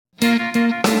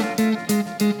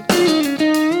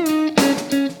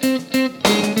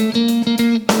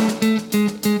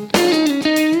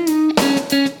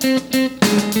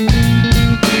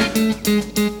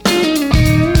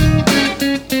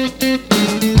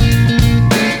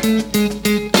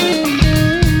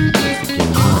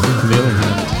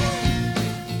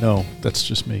That's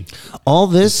just me. All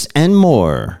this and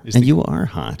more. And you are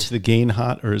hot. Is the gain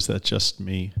hot, or is that just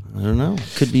me? I don't know.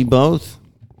 Could be both.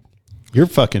 You're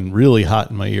fucking really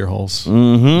hot in my ear holes.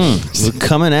 Mm-hmm. We're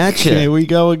coming at you. Here we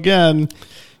go again.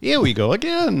 Here we go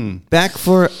again. Back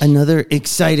for another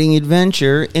exciting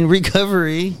adventure in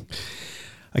recovery.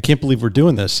 I can't believe we're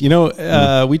doing this. You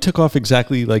know, we took off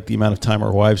exactly like the amount of time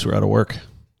our wives were out of work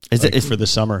for the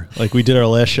summer. Like we did our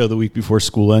last show the week before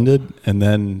school ended, and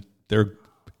then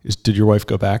did your wife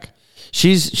go back?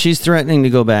 She's threatening to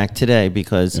go back today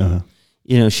because,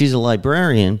 you know, she's a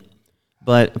librarian,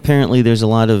 but apparently there's a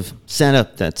lot of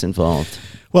setup that's involved.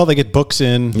 Well, they get books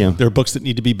in. Yeah. There are books that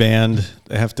need to be banned.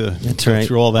 They have to go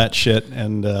through all that shit.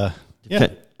 And,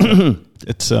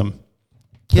 it's...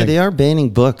 yeah, they are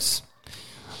banning books.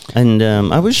 And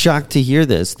I was shocked to hear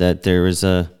that there's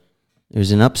an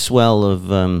upswell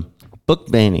of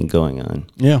book banning going on.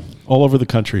 Yeah, all over the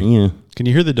country. Yeah. Can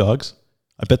you hear the dogs?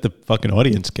 I bet the fucking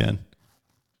audience can.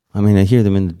 I mean, I hear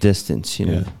them in the distance,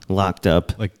 locked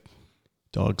up. Like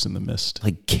dogs in the mist.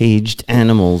 Like caged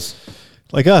animals.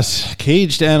 Like us,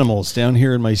 caged animals down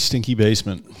here in my stinky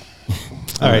basement.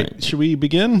 All right, should we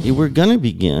begin? Yeah, we're going to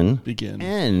begin. Begin.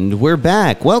 And we're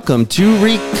back. Welcome to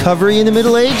Recovery in the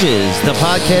Middle Ages, the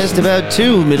podcast about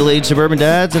two middle-aged suburban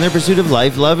dads and their pursuit of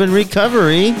life, love, and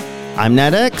recovery. I'm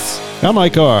Nat X. I'm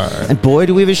Mike R. And boy,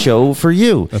 do we have a show for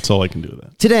you. That's all I can do with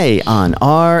that. Today on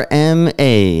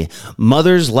RMA,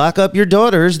 Mothers Lock Up Your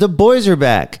Daughters, the boys are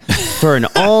back for an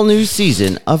all-new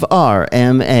season of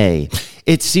RMA.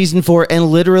 It's season 4, and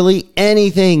literally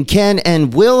anything can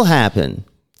and will happen.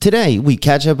 Today, we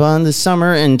catch up on the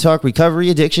summer and talk recovery,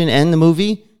 addiction, and the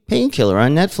movie Painkiller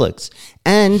on Netflix.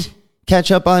 And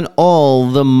catch up on all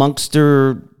the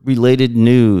Monkster-related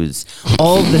news.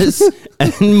 All this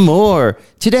and more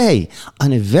today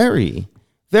on a very,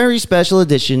 very special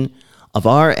edition of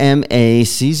RMA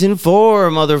Season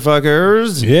 4,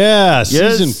 motherfuckers. Yeah,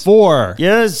 Season 4.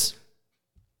 Yes.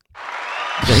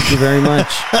 Thank you very much.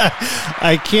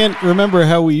 I can't remember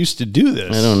how we used to do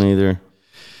this. I don't either.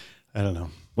 I don't know.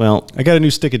 Well, I got a new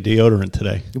stick of deodorant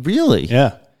today. Really?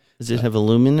 Yeah. Does it have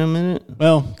aluminum in it?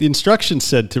 Well, the instructions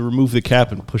said to remove the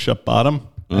cap and push up bottom.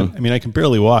 I mean, I can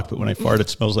barely walk, but when I fart, it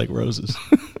smells like roses.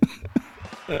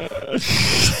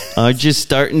 Just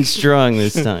starting strong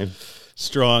this time.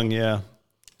 Strong, yeah.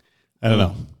 I don't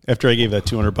know. After I gave that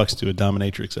 $200 to a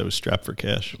dominatrix, I was strapped for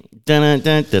cash. Dun,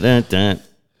 dun, dun, dun, dun.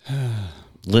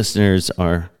 Listeners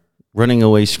are running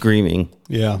away screaming.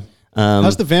 Yeah.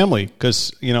 How's the family?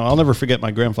 Because, I'll never forget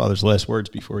my grandfather's last words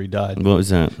before he died. What was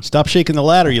that? Stop shaking the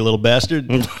ladder, you little bastard.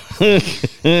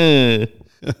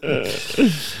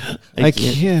 I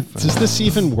can't. Does this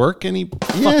even work any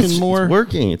fucking more?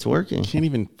 It's working. I can't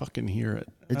even fucking hear it.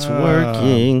 It's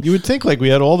working. You would think like we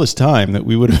had all this time that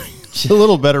we would have been a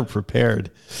little better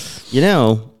prepared.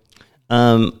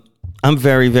 I'm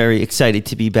very, very excited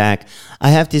to be back.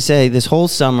 I have to say, this whole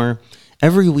summer,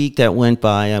 every week that went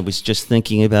by, I was just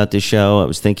thinking about the show. I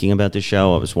was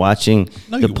watching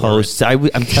the posts.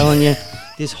 I'm telling you,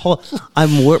 this whole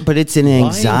but it's an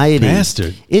anxiety. Lying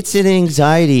bastard. It's an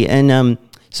anxiety, and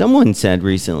someone said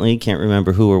recently, can't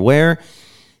remember who or where,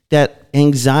 that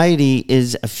anxiety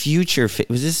is a future.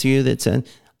 Was this you that said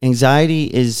anxiety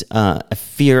is a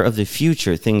fear of the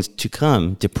future, things to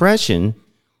come? Depression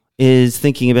is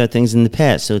thinking about things in the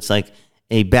past. So it's like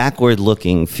a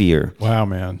backward-looking fear. Wow,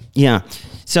 man. Yeah.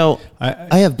 So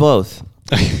I have both.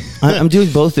 I'm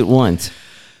doing both at once.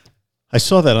 I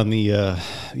saw that on the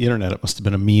internet. It must have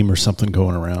been a meme or something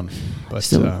going around. But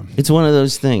so, it's one of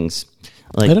those things.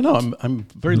 Like, I don't know. I'm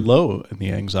very low in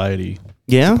the anxiety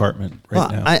department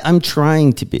now. I'm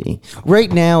trying to be.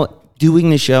 Right now,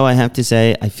 doing the show, I have to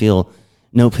say, I feel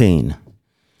no pain.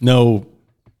 No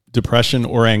depression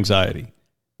or anxiety?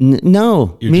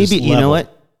 No. You're maybe, you know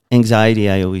what? Anxiety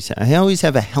I always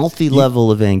have a healthy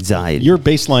level of anxiety. Your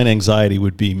baseline anxiety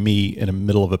would be me in the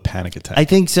middle of a panic attack. I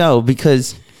think so,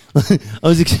 because I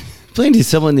was explaining to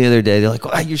someone the other day, they're like,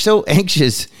 wow, you're so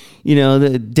anxious.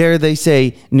 Dare they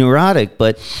say neurotic,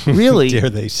 but really... Dare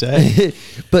they say?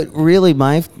 But really,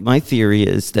 my theory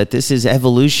is that this is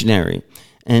evolutionary.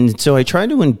 And so I try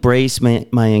to embrace my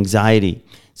anxiety.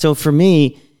 So for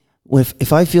me,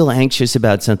 if I feel anxious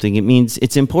about something, it means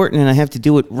it's important and I have to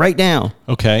do it right now.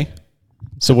 Okay.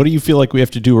 So what do you feel like we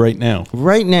have to do right now?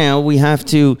 Right now, we have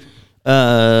to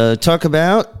talk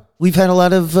about we've had a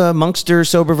lot of Monkster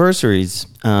Soberversaries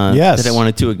Yes. that I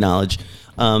wanted to acknowledge.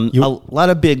 A lot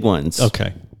of big ones.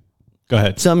 Okay. Go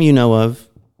ahead. Some you know of.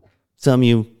 Some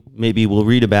you maybe will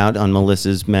read about on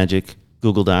Melissa's magic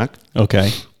Google Doc.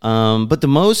 Okay. But the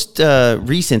most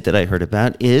recent that I heard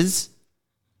about is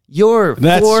your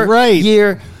That's right.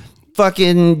 4-year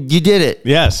fucking, you did it.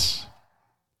 Yes.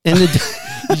 And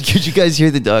did you guys hear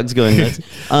the dogs going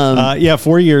nuts?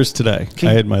 4 years today.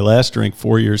 I had my last drink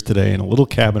 4 years today in a little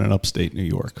cabin in upstate New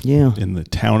York. Yeah. In the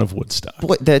town of Woodstock.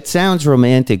 Boy, that sounds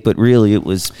romantic, but really it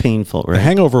was painful, right? The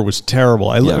hangover was terrible.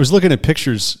 I was looking at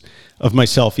pictures of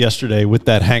myself yesterday with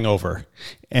that hangover,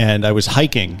 and I was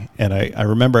hiking, and I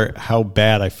remember how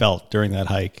bad I felt during that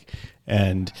hike.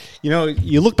 And,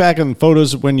 you look back on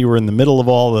photos when you were in the middle of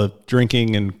all the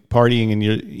drinking and partying, and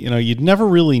you'd never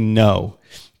really know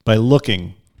by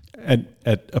looking at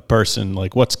a person,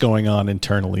 like what's going on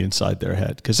internally inside their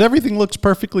head, because everything looks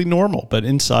perfectly normal, but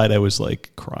inside I was like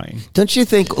crying. Don't you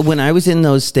think when I was in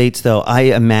those states, though, I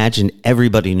imagined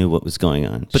everybody knew what was going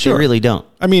on, but Sure. they really don't.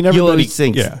 I mean, you everybody always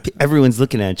think everyone's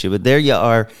looking at you, but there you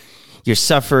are. You're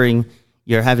suffering.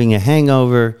 You're having a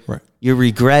hangover. Right. You're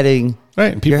regretting.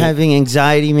 Right. And You're having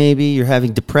anxiety, maybe. You're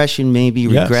having depression, maybe.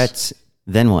 Yes. Regrets.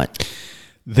 Then what?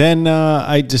 Then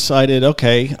I decided,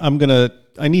 okay,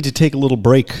 I need to take a little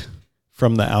break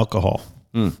from the alcohol.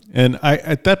 And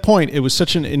at that point, it was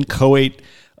such an inchoate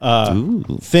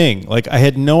thing. Like, I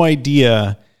had no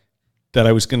idea that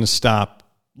I was going to stop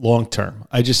long term.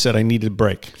 I just said I needed a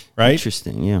break, right?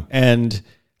 Interesting, yeah. And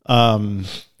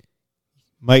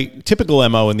my typical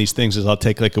MO in these things is I'll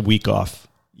take like a week off,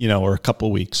 or a couple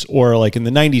of weeks. Or like in the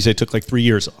 90s, I took like 3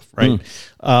 years off, right?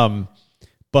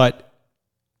 But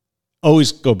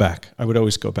always go back. I would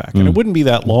always go back. And it wouldn't be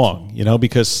that long,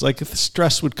 because like if the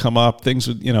stress would come up, things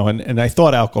would, and I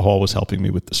thought alcohol was helping me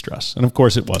with the stress. And of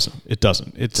course it wasn't. It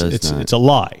doesn't. It's a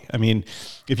lie. I mean,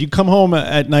 if you come home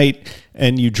at night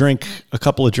and you drink a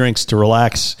couple of drinks to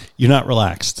relax, you're not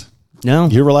relaxed. No.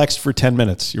 You're relaxed for 10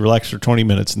 minutes. You're relaxed for 20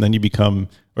 minutes. And then you become,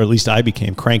 or at least I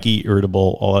became cranky,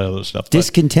 irritable, all that other stuff.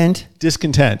 Discontent?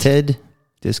 Discontent. Ted?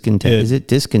 Discontent. Is it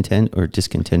discontent or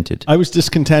discontented? I was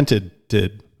discontented,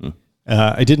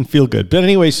 I didn't feel good. But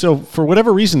anyway, so for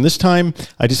whatever reason, this time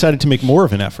I decided to make more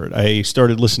of an effort. I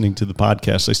started listening to the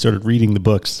podcast. I started reading the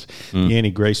books, the Annie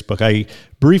Grace book. I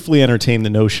briefly entertained the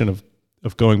notion of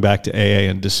going back to AA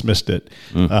and dismissed it.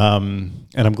 And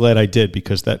I'm glad I did,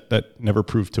 because that never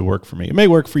proved to work for me. It may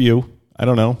work for you. I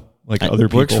don't know. Like other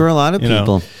people. Works for a lot of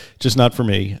people. Just not for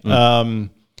me.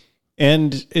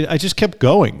 And I just kept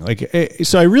going.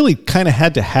 So I really kind of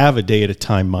had to have a day at a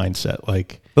time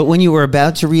mindset. But when you were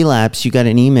about to relapse, you got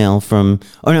an email from,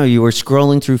 you were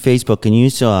scrolling through Facebook and you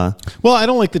saw. Well, I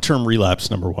don't like the term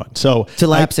relapse, number one. So to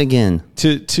lapse again.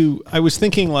 I was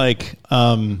thinking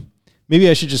maybe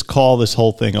I should just call this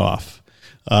whole thing off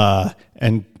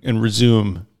and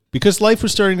resume, because life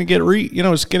was starting to get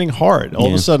it's getting hard. All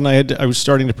of a sudden I was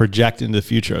starting to project into the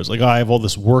future. I was like, I have all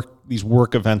these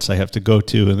work events I have to go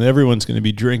to, and everyone's going to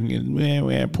be drinking,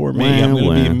 and poor me, I'm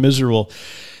going to be miserable.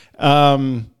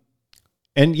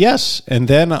 And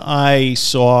then I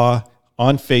saw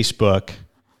on Facebook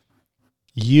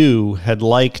you had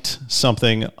liked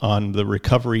something on the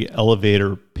Recovery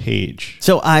Elevator page.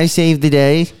 So I saved the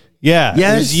day? Yeah,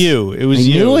 yes. It was you. It was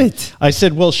you. I knew it. I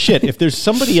said, well, shit, if there's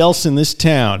somebody else in this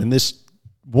town, in this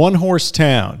one-horse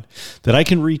town, that I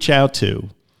can reach out to,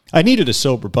 I needed a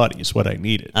sober buddy is what I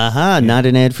needed. Not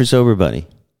an ad for Sober Buddy.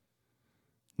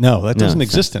 No, that doesn't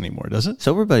exist anymore, does it?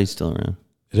 Sober Buddy's still around.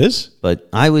 It is? But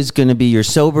I was going to be your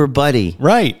sober buddy.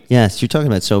 Right. Yes, you're talking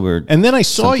about sober. And then I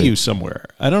saw you somewhere.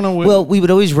 I don't know. Well, we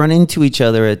would always run into each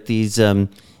other at these, it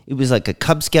was like a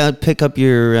Cub Scout pick up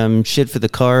your shit for the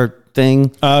car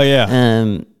thing. Oh,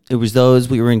 yeah. It was those.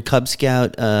 We were in Cub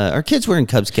Scout. Our kids were in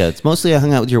Cub Scouts. Mostly I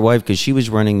hung out with your wife because she was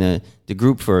running the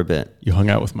group for a bit. You hung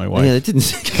out with my wife. Yeah, that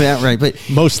didn't come out right. But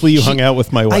mostly you hung out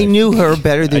with my wife. I knew her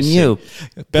better than you.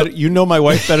 You know my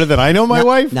wife better than I know my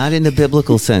wife? Not in the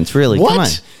biblical sense, really. What? Come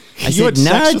on. You had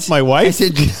sex with my wife? I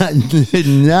said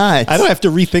not. I don't have to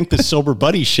rethink the sober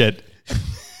buddy shit.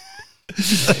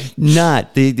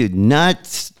 They did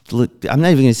not. I'm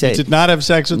not even going to say you did not have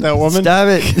sex with that woman? Stop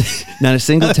it. Not a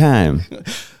single time.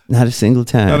 Not a single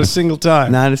time. Not a single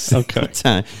time. Not a single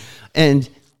time. And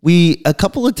a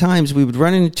couple of times we would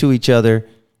run into each other,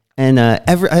 and I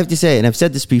have to say, and I've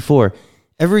said this before,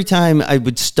 every time I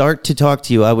would start to talk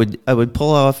to you, I would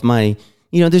pull off my,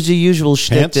 there's a usual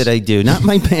shtick that I do, not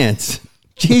my pants.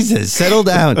 Jesus, settle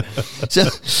down. So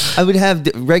I would have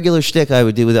the regular shtick I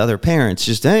would do with other parents.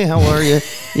 Just, hey, how are you?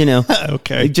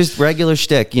 Okay. Just regular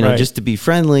shtick, right. just to be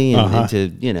friendly and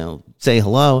to, say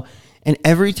hello. And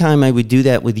every time I would do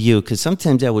that with you, because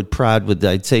sometimes I would prod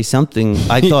I'd say something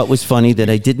I thought was funny that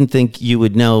I didn't think you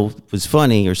would know was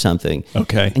funny or something.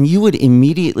 Okay. And you would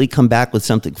immediately come back with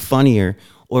something funnier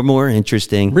or more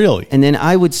interesting. Really? And then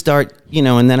I would start,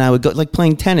 and then I would go like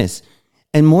playing tennis.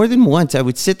 And more than once, I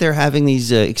would sit there having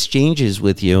these exchanges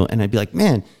with you, and I'd be like,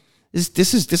 man,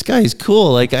 this guy is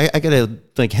cool. Like I gotta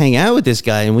like hang out with this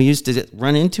guy, and we used to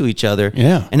run into each other.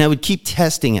 Yeah. And I would keep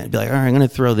testing it. I'd be like, all right, I'm gonna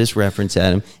throw this reference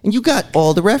at him, and you got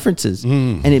all the references,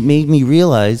 and it made me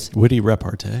realize witty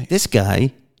repartee. This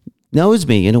guy knows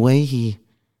me in a way he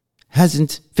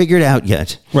hasn't figured out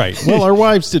yet. Right. Well, our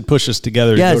wives did push us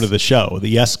together to Yes. go to the show, the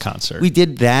Yes concert. We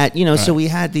did that, so we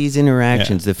had these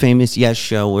interactions. The famous Yes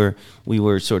show where we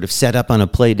were sort of set up on a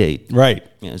play date. Right.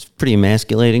 It was pretty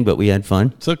emasculating, but we had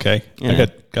fun. It's okay. Yeah. I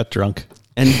got drunk.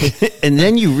 And and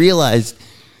then you realized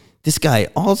this guy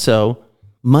also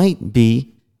might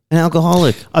be an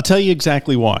alcoholic. I'll tell you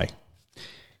exactly why.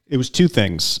 It was two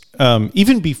things.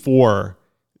 Even before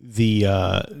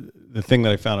the thing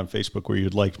that I found on Facebook where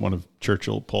you'd liked one of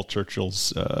Paul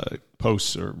Churchill's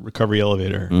posts or recovery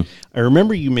elevator. I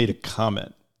remember you made a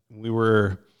comment.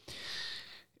 It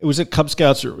was at Cub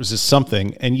Scouts or it was just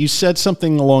something, and you said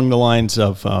something along the lines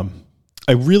of,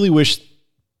 I really wish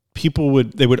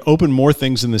they would open more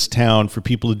things in this town for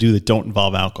people to do that don't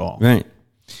involve alcohol. Right.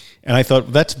 And I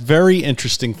thought that's a very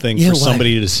interesting thing for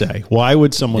somebody to say. Why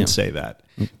would someone say that?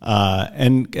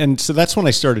 And so that's when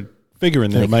I started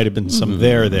figuring there might have been some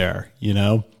there,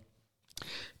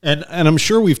 And I'm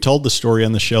sure we've told the story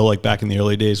on the show, like back in the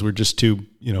early days. We're just too,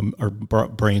 our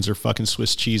brains are fucking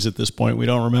Swiss cheese at this point. We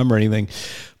don't remember anything.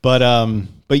 But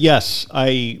yes,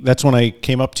 that's when I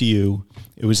came up to you.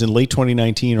 It was in late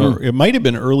 2019, or it might have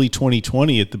been early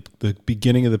 2020 at the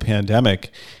beginning of the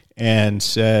pandemic, and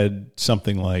said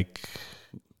something like,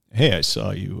 "Hey, I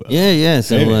saw you." Yeah.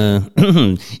 So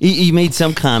you made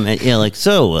some comment. Yeah, like,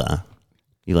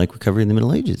 you like Recovery in the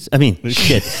Middle Ages? I mean,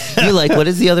 shit. You like, what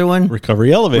is the other one?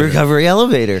 Recovery Elevator. Recovery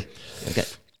Elevator. Okay.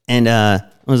 And I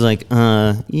was like,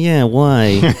 yeah,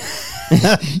 why?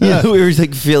 We were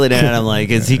like feeling it out. I'm like,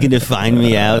 is he going to find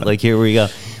me out? Like, here we go.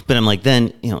 But I'm like,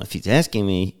 then, if he's asking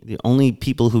me, the only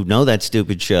people who know that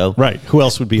stupid show. Right. Who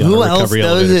else would be on a Recovery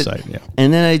Elevator site? Yeah.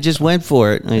 And then I just went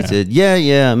for it. And I said,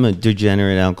 yeah, I'm a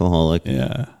degenerate alcoholic.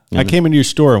 Yeah. I came into your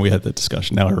store and we had that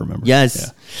discussion. Now I remember.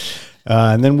 Yes.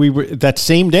 Yeah. And then that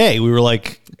same day, we were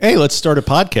like, hey, let's start a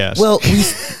podcast. Well,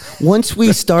 once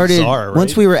we started, bizarre, right?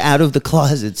 Once we were out of the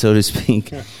closet, so to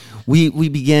speak, we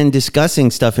began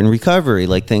discussing stuff in recovery,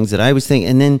 like things that I was thinking.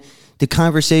 And then the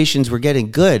conversations were getting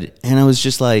good. And I was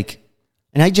just like,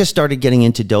 and I just started getting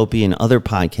into Dopey and other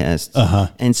podcasts.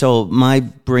 And so my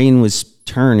brain was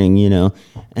turning, and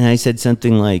I said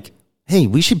something like, hey,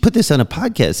 we should put this on a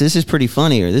podcast. This is pretty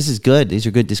funny, or this is good. These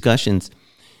are good discussions.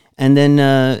 And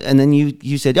then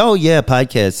you said, oh yeah,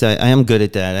 podcasts. I am good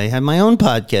at that. I have my own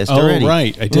podcast already. Oh,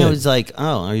 right. I did. And I was like,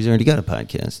 oh, he's already got a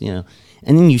podcast,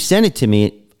 And then you sent it to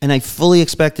me, and I fully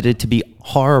expected it to be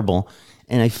horrible.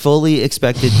 And I fully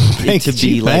expected it to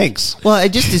be like, thanks. Well, I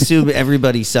just assume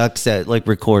everybody sucks at like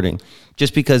recording,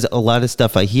 just because a lot of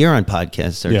stuff I hear on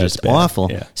podcasts are just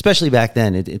awful, especially back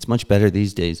then. It's much better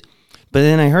these days. But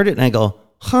then I heard it and I go,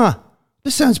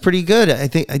 this sounds pretty good. I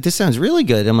think this sounds really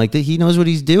good. I'm like, he knows what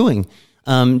he's doing.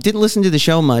 Didn't listen to the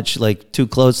show much, like too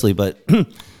closely, but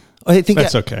I think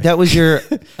that's okay. That was your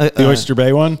the Oyster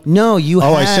Bay one. No,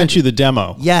 I sent you the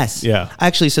demo. Yes. Yeah.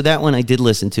 Actually, so that one I did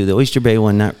listen to. The Oyster Bay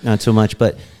one, not so much,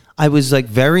 but I was like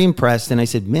very impressed, and I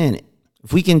said, man,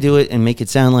 if we can do it and make it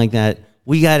sound like that,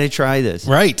 we got to try this.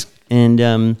 Right. And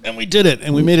we did it,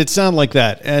 and we made it sound like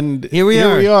that, and here we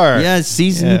are. Yeah,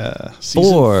 season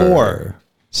 4.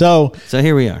 So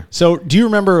here we are. So do you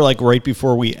remember, like, right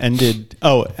before we ended?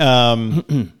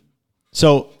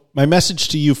 So my message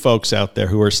to you folks out there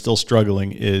who are still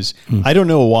struggling is, I don't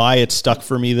know why it stuck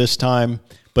for me this time,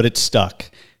 but it stuck,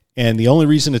 and the only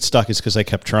reason it stuck is because I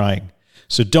kept trying.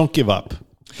 So don't give up.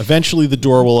 Eventually, the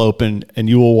door will open, and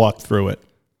you will walk through it.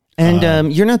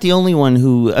 And you're not the only one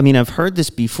who, I mean, I've heard this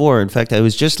before. In fact, I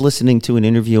was just listening to an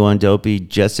interview on Dopey,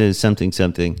 Jessa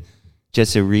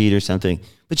Reed or something.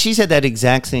 But she said that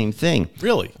exact same thing.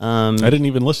 Really? I didn't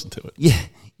even listen to it.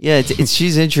 Yeah.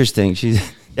 She's interesting.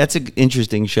 That's an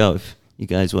interesting show. If you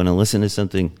guys want to listen to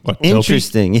something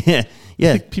interesting, Dopey? Yeah.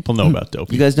 I think people know about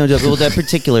Dopey. You guys know Dopey. Well, that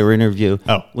particular interview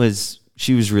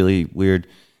she was really weird.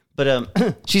 But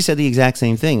she said the exact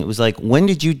same thing. It was like, when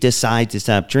did you decide to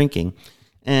stop drinking?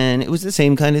 And it was the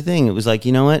same kind of thing. It was like,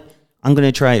 you know what? I'm going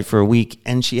to try it for a week.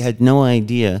 And she had no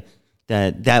idea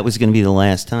that was going to be the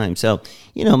last time. So,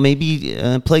 maybe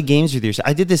play games with yourself.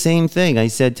 I did the same thing. I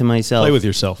said to myself, play with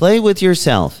yourself. Play with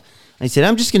yourself. I said,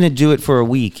 I'm just going to do it for a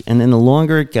week. And then the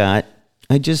longer it got,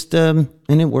 I just, and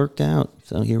it worked out.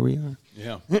 So here we are.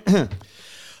 Yeah.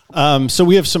 So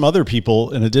we have some other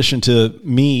people, in addition to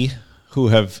me, who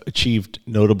have achieved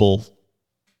notable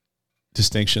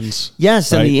distinctions.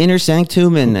 Yes, right? and the Inner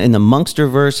Sanctum and the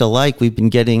Monksterverse alike, we've been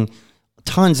getting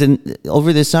tons. And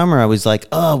over the summer, I was like,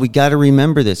 oh, we got to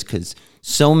remember this because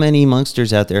so many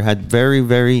Monksters out there had very,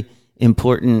 very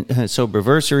important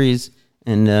soberversaries,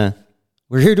 and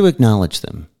we're here to acknowledge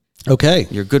them. Okay.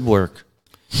 Your good work.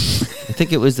 I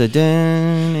think it was the...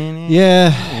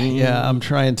 Yeah, I'm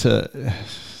trying to...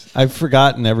 I've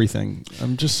forgotten everything.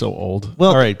 I'm just so old.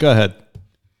 Well, all right, go ahead.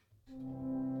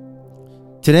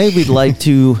 Today we'd like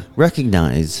to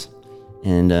recognize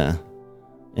and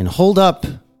hold up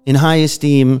in high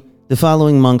esteem the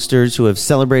following Monksters who have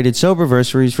celebrated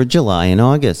soberversaries for July and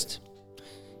August.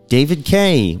 David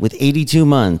K. with 82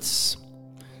 months.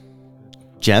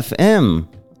 Jeff M.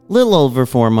 little over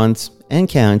 4 months and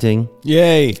counting.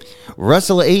 Yay.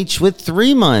 Russell H. with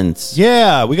 3 months.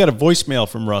 Yeah, we got a voicemail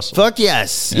from Russell. Fuck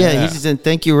yes. Yeah, he said,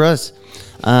 thank you, Russ.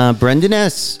 Brendan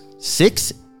S.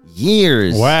 6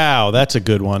 years. Wow, that's a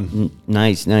good one.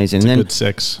 Nice. And it's then a good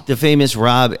 6. The famous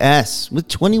Rob S. with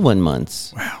 21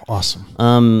 months. Wow,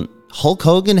 awesome. Hulk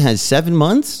Hogan has 7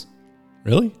 months.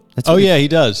 Really? Yeah, he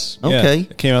does. Okay. Yeah,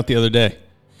 it came out the other day.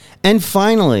 And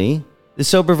finally, the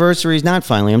soberversary is not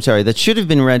finally. I'm sorry. That should have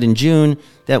been read in June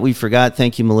that we forgot.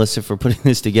 Thank you, Melissa, for putting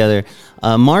this together.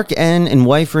 Mark N. and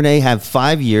wife Renee have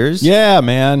 5 years. Yeah,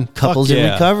 man. Couples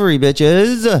in recovery,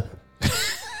 bitches.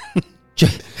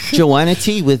 Joanna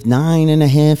T. with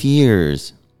 9.5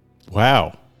 years.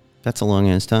 Wow. That's a long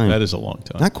ass time. That is a long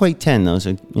time. Not quite 10, though,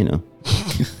 so, you know.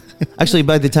 Actually,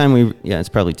 by the time it's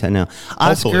probably 10 now.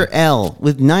 Oscar Hopefully. L.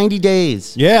 with 90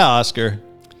 days. Yeah, Oscar.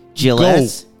 Jill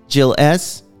S.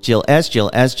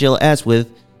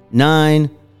 with 9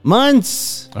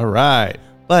 months. All right.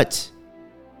 But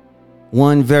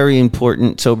one very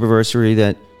important soberversary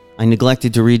that I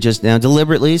neglected to read just now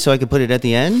deliberately so I could put it at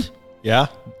the end. Yeah.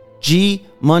 G.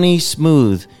 Money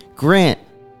Smooth. Grant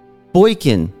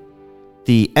Boykin,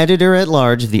 the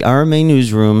editor-at-large of the RMA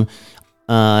Newsroom,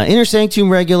 Inner Sanctum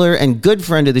regular and good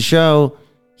friend of the show.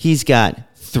 He's got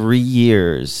 3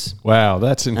 years. Wow,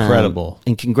 that's incredible.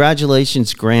 And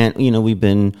congratulations, Grant. You know, we've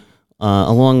been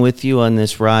along with you on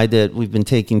this ride that we've been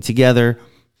taking together,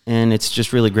 and it's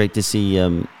just really great to see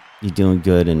you doing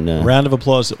good. And round of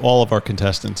applause to all of our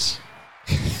contestants.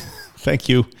 Thank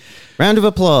you. Round of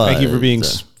applause. Thank you for being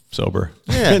sober.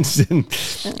 Yeah. And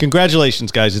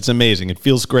congratulations, guys. It's amazing. It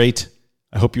feels great.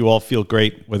 I hope you all feel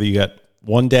great, whether you got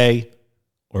 1 day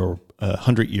or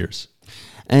 100 years.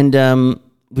 And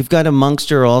we've got a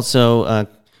Monkster also,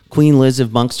 Queen Liz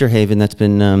of Monkster Haven, that's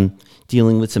been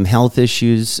dealing with some health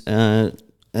issues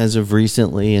as of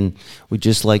recently. And we'd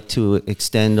just like to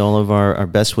extend all of our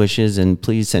best wishes, and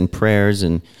please send prayers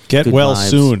and get good well vibes.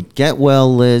 soon. Get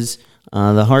well, Liz.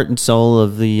 The heart and soul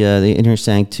of the Inner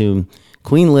Sanctum.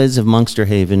 Queen Liz of Monkster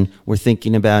Haven, we're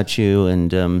thinking about you,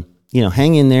 and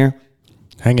hang in there.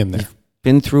 Hang in there.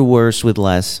 Been through worse with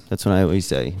less. That's what I always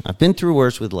say. I've been through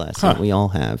worse with less. And we all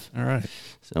have. All right.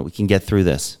 So we can get through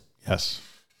this. Yes.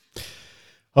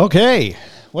 Okay.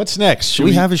 What's next? Do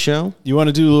we have a show? You want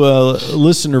to do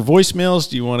listener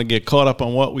voicemails? Do you want to get caught up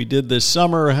on what we did this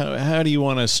summer? How do you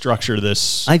want to structure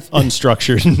this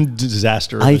unstructured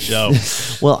disaster of the show?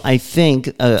 Well, I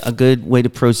think a good way to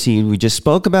proceed, we just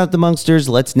spoke about the Monksters.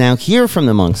 Let's now hear from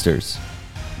the Monksters.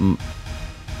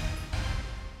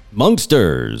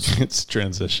 Monksters. It's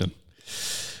transition.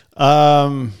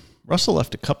 Russell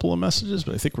left a couple of messages,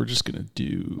 but I think we're just going to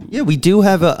do... Yeah, we do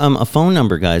have a phone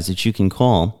number, guys, that you can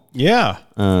call. Yeah.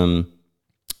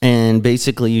 And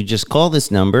basically, you just call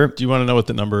this number. Do you want to know what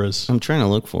the number is? I'm trying to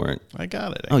look for it. I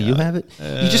got it. You have it?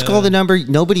 You just call the number.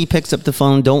 Nobody picks up the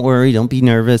phone. Don't worry. Don't be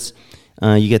nervous.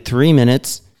 You get 3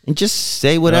 minutes, and just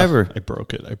say whatever. I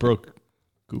broke it. I broke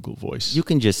Google Voice. You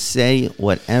can just say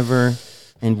whatever,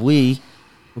 and we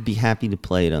will be happy to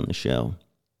play it on the show.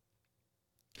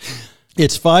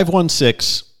 It's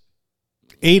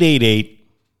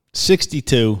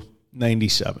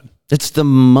 516-888-6297. It's the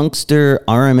Monkster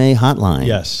RMA hotline.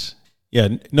 Yes. Yeah,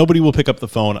 nobody will pick up the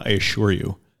phone, I assure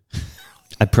you.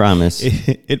 I promise.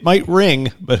 It might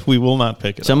ring, but we will not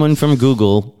pick it up. Someone from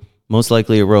Google, most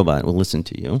likely a robot, will listen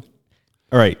to you.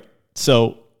 All right.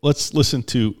 So let's listen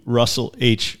to Russell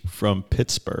H. from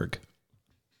Pittsburgh.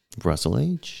 Russell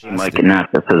H. Mike and Nat,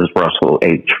 this is Russell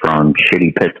H. from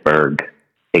shitty Pittsburgh,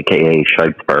 a.k.a.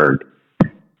 Shitesburg.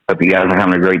 Hope you guys are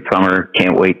having a great summer.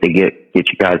 Can't wait to get you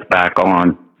guys back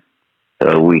on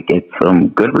so we get some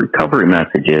good recovery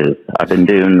messages. I've been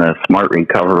doing the smart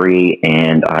recovery,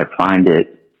 and I find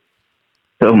it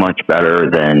so much better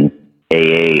than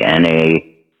AA, NA.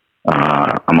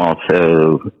 I'm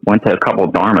also went to a couple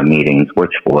of Dharma meetings,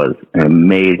 which was an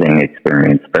amazing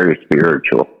experience, very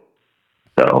spiritual.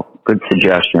 So good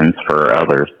suggestions for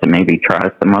others to maybe try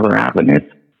some other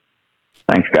avenues.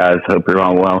 Thanks, guys. Hope you're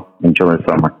all well. Enjoy the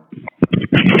summer.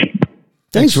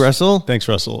 Thanks, Russell. Thanks,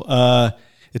 Russell.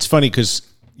 It's funny because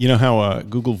you know how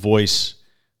Google Voice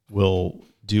will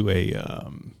do a,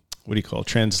 what do you call it,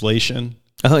 translation?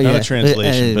 Oh, yeah. Not a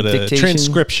translation, but a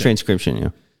transcription. Transcription, yeah.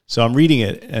 So I'm reading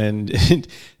it, and it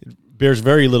bears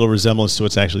very little resemblance to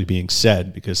what's actually being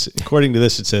said, because according to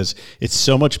this, it says, it's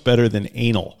so much better than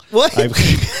anal. What? I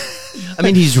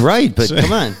mean, he's right, but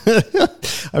come on.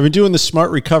 I've been doing the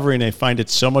smart recovery, and I find it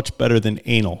so much better than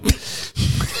anal.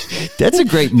 That's a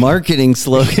great marketing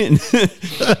slogan.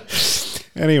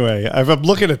 Anyway, I'm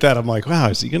looking at that. I'm like, wow,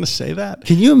 is he going to say that?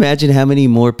 Can you imagine how many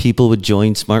more people would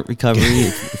join Smart Recovery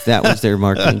if that was their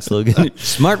marketing slogan?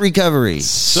 Smart Recovery,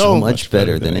 so much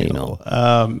better than anal.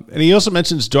 And he also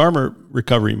mentions Dharma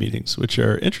recovery meetings, which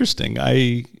are interesting.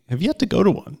 I have yet to go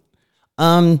to one.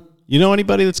 You know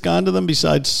anybody that's gone to them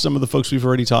besides some of the folks we've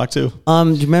already talked to?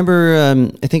 Do you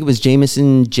remember, I think it was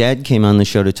Jameson Jed came on the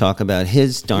show to talk about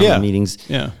his Dharma meetings.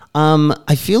 Yeah.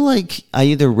 I feel like I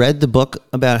either read the book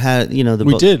about how, the book.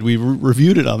 We did. We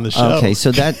reviewed it on the show. Okay,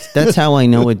 so that's how I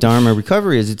know what Dharma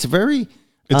recovery is. It's a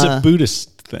Buddhist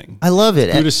thing. I love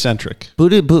it. Buddhist-centric.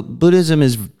 Buddhism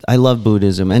is, I love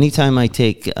Buddhism. Anytime I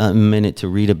take a minute to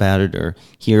read about it or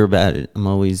hear about it, I'm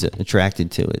always attracted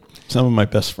to it. Some of my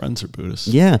best friends are Buddhists.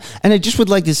 Yeah. And I just would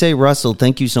like to say, Russell,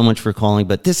 thank you so much for calling,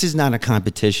 but this is not a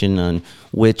competition on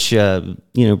which,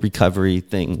 recovery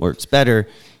thing works better.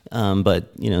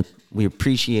 But, we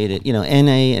appreciate it.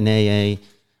 NA and AA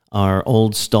are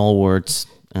old stalwarts,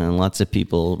 and lots of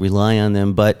people rely on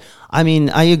them. But, I mean,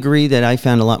 I agree that I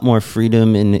found a lot more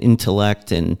freedom in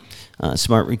intellect and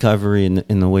smart recovery,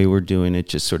 and the way we're doing it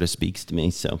just sort of speaks to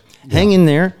me. So hang in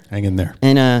there. Hang in there.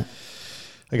 And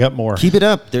I got more. Keep it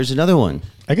up. There's another one.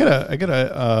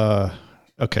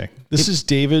 Okay. This is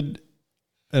David,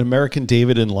 an American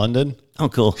David in London. Oh,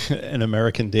 cool. An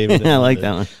American David in I London. like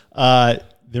that one.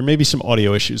 There may be some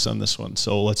audio issues on this one,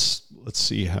 so let's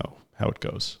see how it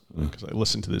goes. Because I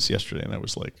listened to this yesterday, and I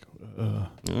was like, All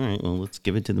right, well, let's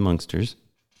give it to the Monksters.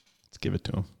 Let's give it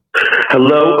to him.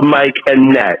 Hello, Mike and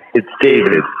Nat. It's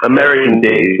David, American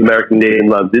Dave in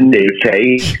London, Dave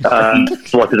K.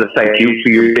 Just wanted to thank you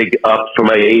for your big up for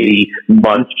my 80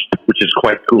 months, which is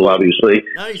quite cool, obviously.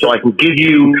 Nice. So I can give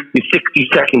you the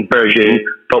 60-second version,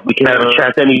 but we can have a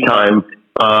chat anytime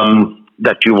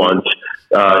that you want.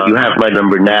 You have my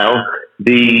number now.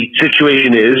 The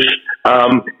situation is,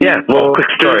 quick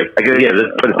story. Let's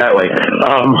put it that way.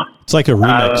 It's like a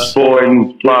remix. Born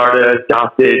in Florida,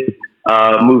 adopted,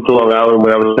 moved to Long Island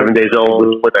when I was 7 days old,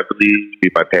 was what I believe to be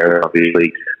my parents,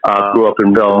 obviously. Grew up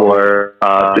in Belmore,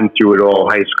 been through it all,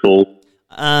 high school.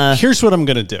 Here's what I'm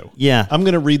going to do. Yeah. I'm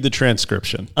going to read the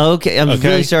transcription. Okay. I'm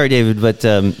really sorry, David, but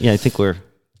I think we're...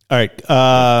 All right.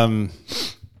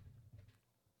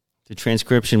 The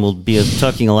transcription will be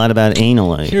talking a lot about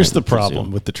anal. Here's the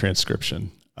problem with the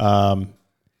transcription.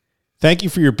 Thank you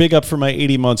for your big up for my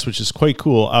 80 months, which is quite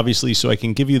cool, obviously, so I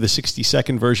can give you the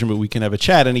 60-second version, but we can have a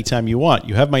chat anytime you want.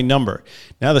 You have my number.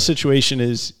 Now the situation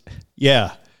is,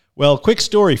 quick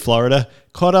story, Florida.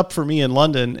 Caught up for me in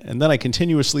London, and then I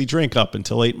continuously drink up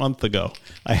until 8 months ago.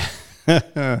 I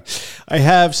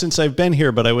have since I've been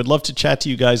here, but I would love to chat to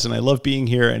you guys, and I love being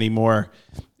here anymore.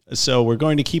 So we're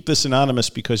going to keep this anonymous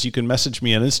because you can message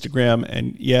me on Instagram.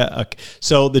 And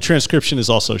so the transcription is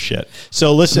also shit.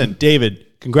 So listen, David,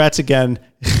 congrats again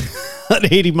on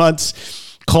 80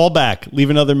 months. Call back. Leave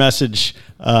another message.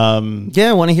 I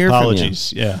want to hear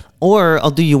apologies. from you. Yeah. Or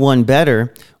I'll do you one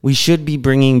better. We should be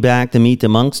bringing back the Meet the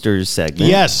Monksters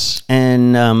segment. Yes.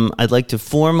 And I'd like to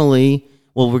formally,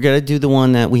 we're going to do the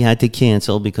one that we had to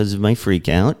cancel because of my freak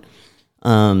out.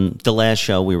 The last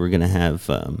show we were going to have...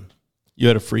 You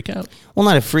had a freak out? Well,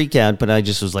 not a freak out, but I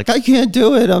just was like, I can't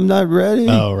do it. I'm not ready.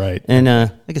 Oh, right. And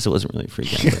I guess it wasn't really a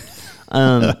freak out.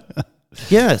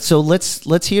 But, so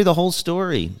let's hear the whole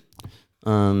story.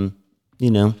 So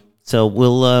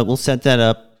we'll set that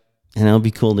up, and it'll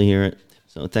be cool to hear it.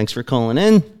 So thanks for calling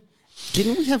in.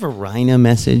 Didn't we have a Rhina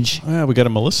message? Yeah, we got a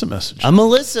Melissa message. A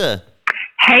Melissa.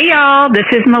 Hey y'all, this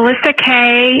is Melissa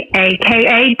K,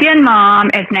 aka Den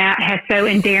Mom, as Nat has so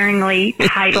endearingly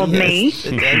titled me.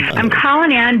 I'm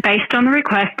calling in based on the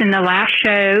request in the last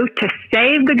show to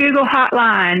save the Google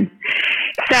hotline.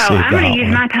 So I'm going to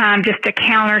use my time just to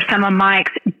counter some of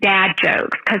Mike's dad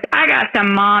jokes, because I got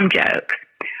some mom jokes.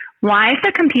 Why is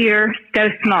the computer so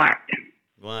smart?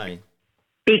 Why?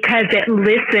 because it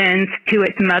listens to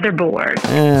its motherboard.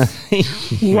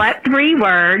 What 3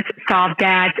 words solve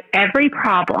Dad's every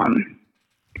problem?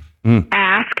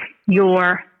 Ask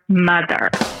your mother.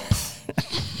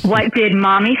 What did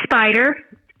Mommy Spider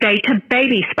say to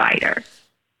Baby Spider?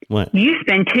 What? You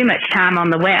spend too much time on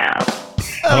the web.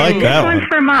 I like And that this one's one.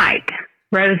 for Mike.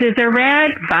 Roses are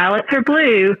red, violets are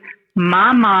blue.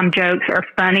 My mom jokes are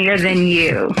funnier than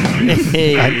you.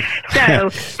 Hey. So,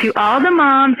 to all the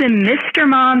moms and Mr.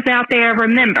 Moms out there,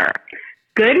 remember,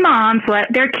 good moms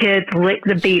let their kids lick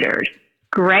the beaters.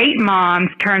 Great moms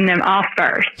turn them off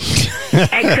first.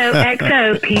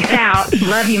 XOXO, peace out.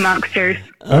 Love you, Monksters.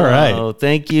 All right. Oh,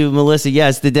 thank you, Melissa.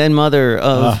 Yes, the den mother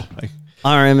of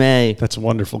RMA. That's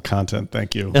wonderful content.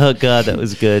 Thank you. Oh, God, that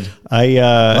was good. I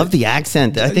love the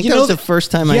accent. I think that was the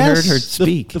first time I heard her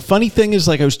speak. The funny thing is,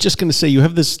 like, I was just going to say, you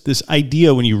have this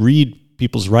idea when you read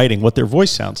people's writing, what their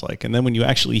voice sounds like. And then when you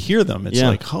actually hear them, it's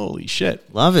like, holy shit.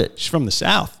 Love it. She's from the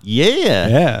South.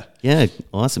 Yeah.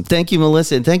 Awesome. Thank you,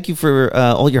 Melissa. And thank you for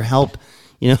all your help.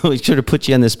 You know, we should have put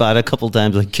you on the spot a couple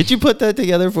times. Like, could you put that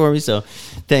together for me? So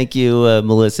thank you,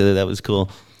 Melissa. That was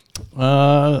cool.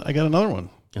 I got another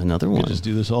one. Another We one. could just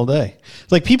do this all day.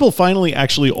 It's like people finally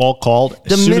actually all called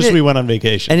as soon as we went on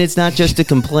vacation. And it's not just to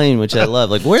complain, which I love.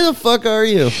 Like, where the fuck are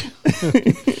you?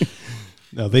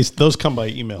 No, those come by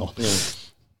email.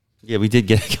 Yeah, we did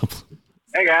get a couple.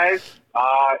 Hey guys,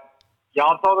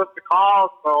 y'all told us to call,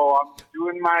 so I'm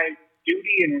doing my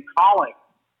duty and calling,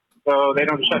 so they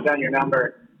don't shut down your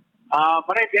number. My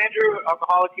name's Andrew,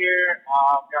 alcoholic here.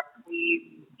 Got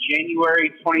clean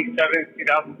January 27th,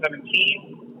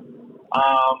 2017.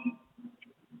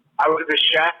 I was a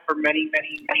chef for many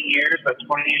years, like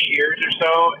 20-ish years or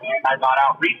so, and I got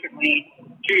out recently,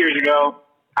 2 years ago,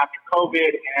 after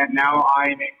COVID, and now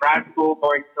I'm in grad school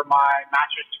going for my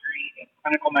master's degree in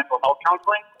clinical mental health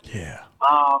counseling. Yeah.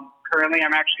 Currently,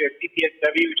 I'm actually a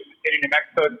CPSW, which is the state of New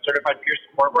Mexico, as a certified peer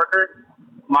support worker.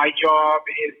 My job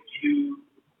is to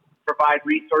provide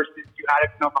resources to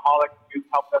addicts and alcoholics to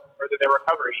help them further their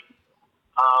recovery.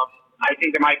 I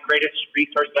think that my greatest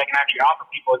resource that I can actually offer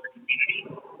people is a community.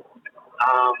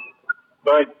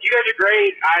 But you guys are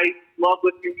great. I love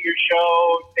listening to your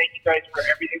show. Thank you guys for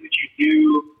everything that you do.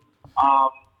 I'm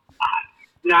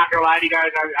not going to lie to you guys.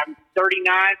 I'm 39,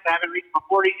 so I haven't reached my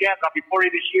 40s yet, but I'll be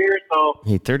 40 this year. So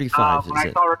Hey, 35 when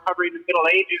I saw recovery in the Middle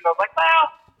Ages, I was like, well,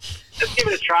 let's give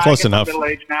it a try. Close I'm enough. middle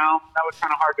age now. That was kind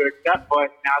of hard to accept,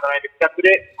 but now that I've accepted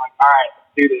it, I'm like, all right,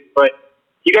 let's do this. But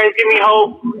you guys give me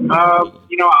hope. I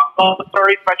love the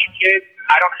stories about your kids.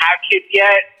 I don't have kids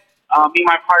yet. Me and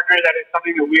my partner, that is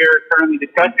something that we are currently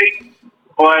discussing.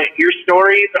 But your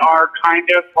stories are kind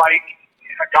of like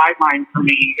a guideline for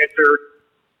me. You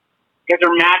guys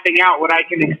are mapping out what I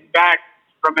can expect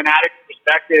from an addict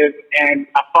perspective, and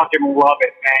I fucking love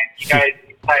it, man. You guys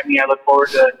excite me. I look forward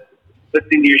to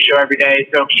listening to your show every day.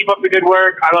 So keep up the good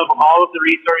work. I love all of the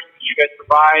resources you guys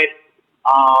provide.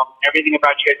 Everything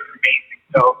about you guys is amazing.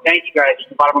 So thank you guys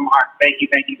from the bottom of my heart. Thank you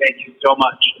so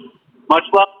much. Much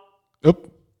love. Oop.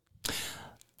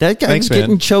 That guy Thanks, was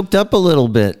getting man. choked up a little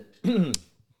bit.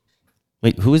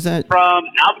 Wait, who is that? From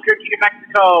Albuquerque, New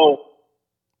Mexico.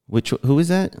 Who is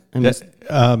that? I missed.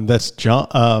 That's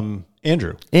John.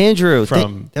 Andrew Andrew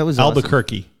from that was awesome.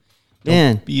 Albuquerque.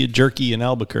 Man, Don't be a jerky in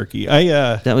Albuquerque.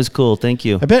 that was cool. Thank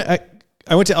you. I bet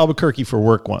I went to Albuquerque for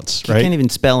work once. You Right? can't even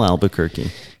spell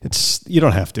Albuquerque. You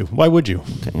don't have to. Why would you?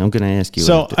 Okay, I'm going to ask you.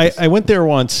 So after this. I went there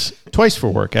twice for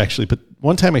work actually, but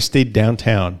one time I stayed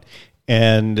downtown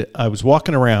and I was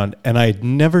walking around and I've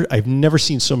never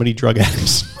seen so many drug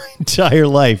addicts in my entire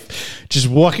life, just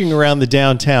walking around the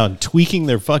downtown, tweaking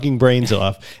their fucking brains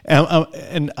off.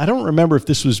 And I don't remember if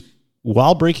this was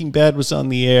while Breaking Bad was on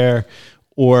the air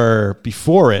or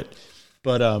before it,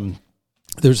 but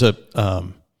there's a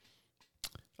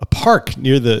park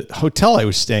near the hotel I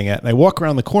was staying at, and I walk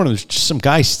around the corner. There's just some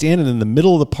guy standing in the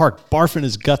middle of the park, barfing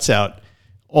his guts out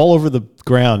all over the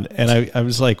ground. And I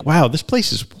was like, wow, this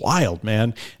place is wild,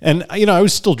 man. And, I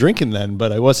was still drinking then,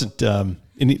 but I wasn't,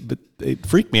 but it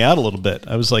freaked me out a little bit.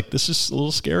 I was like, this is a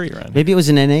little scary around here. Maybe it was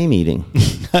an NA meeting.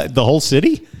 The whole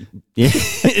city? Yeah,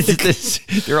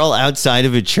 they're all outside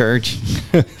of a church.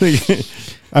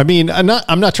 I mean, I'm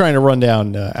not trying to run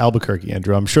down Albuquerque,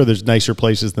 Andrew. I'm sure there's nicer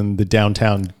places than the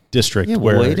downtown district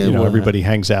where everybody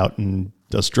hangs out and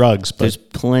does drugs. But There's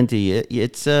plenty.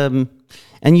 It's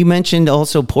and you mentioned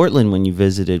also Portland when you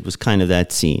visited was kind of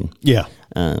that scene. yeah,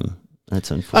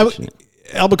 That's unfortunate.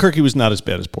 Albuquerque was not as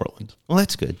bad as Portland. Well,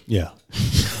 that's good. Yeah,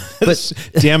 But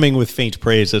damning with faint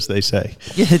praise, as they say.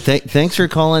 yeah, thanks for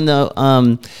calling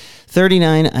though.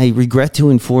 39. I regret to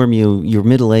inform you, you're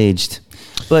middle aged.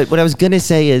 But what I was going to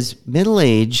say is middle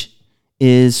age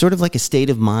is sort of like a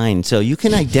state of mind. So you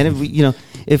can identify,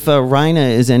 if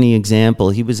Rhina is any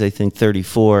example, he was, I think,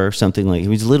 34 or something like. He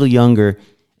was a little younger,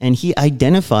 and he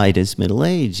identified as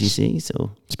middle-aged, you see.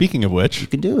 So speaking of which, you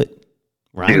can do it.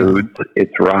 Dude,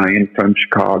 it's Ryan from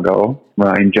Chicago.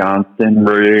 Ryan Johnson,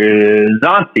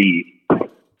 Rizanti.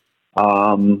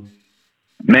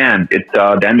 Man, it's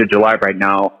the end of July right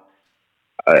now.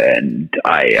 And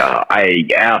I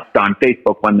asked on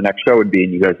Facebook when the next show would be,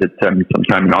 and you guys had sent me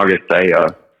sometime in August.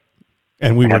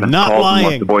 And we were not lying.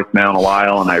 Left the voicemail in a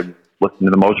while, and I listened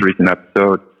to the most recent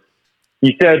episode.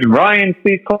 You said, Ryan,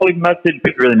 please call leave a message,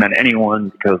 but it really meant anyone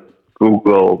because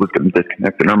Google was going to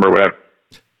disconnect the number or whatever.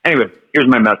 Anyway, here's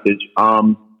my message.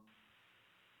 I'm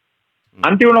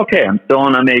doing okay. I'm still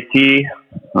on MAT.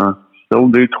 Still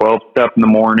do 12-step in the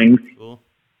mornings. Cool.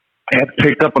 I have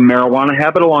picked up a marijuana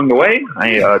habit along the way.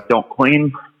 I don't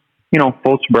claim,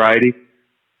 full sobriety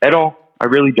at all. I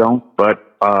really don't.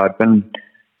 But I've been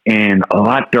in a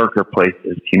lot darker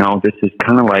places. This is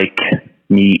kind of like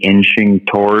me inching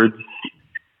towards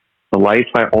the life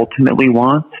I ultimately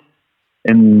want.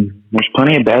 And there's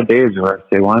plenty of bad days where I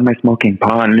say, why am I smoking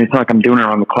pot? And it's not like I'm doing it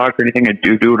around the clock or anything. I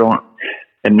do it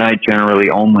at night generally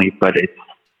only, but it's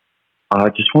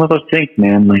just one of those things,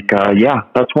 man. Like,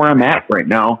 that's where I'm at right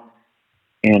now.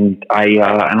 And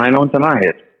I don't deny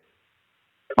it.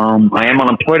 I am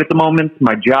unemployed at the moment.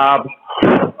 My job,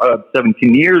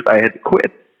 17 years, I had to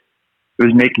quit. It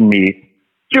was making me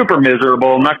super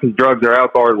miserable, not because drugs or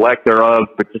alcohol or lack thereof,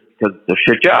 but just because it's a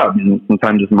shit job. And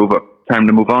sometimes just time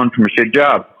to move on from a shit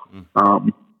job.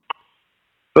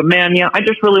 But man, I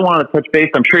just really wanted to touch base.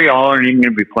 I'm sure y'all aren't even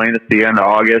going to be playing this at the end of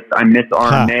August. I miss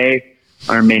RMA,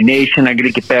 RMA Nation. I got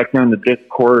to get back there in the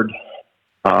Discord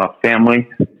family.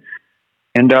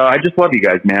 And I just love you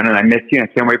guys, man. And I miss you. I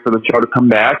can't wait for the show to come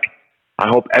back. I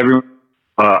hope everyone,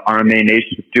 RMA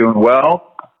Nation is doing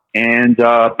well. And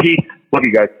peace. Love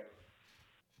you guys.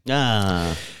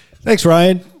 Thanks,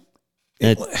 Ryan.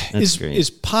 That's great. Is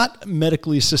pot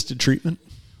medically assisted treatment?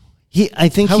 I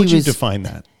think How he would was, you define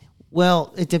that?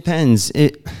 Well, it depends.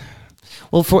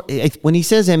 When he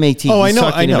says MAT, he's I know.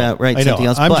 talking about something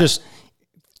else. I'm just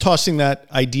tossing that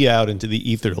idea out into the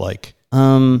ether, like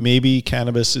maybe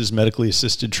cannabis is medically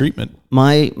assisted treatment.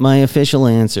 My official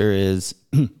answer is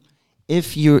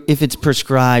if it's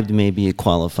prescribed, maybe it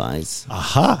qualifies.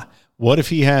 Aha! What if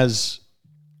he has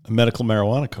a medical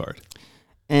marijuana card?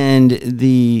 And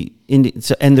the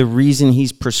reason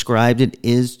he's prescribed it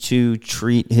is to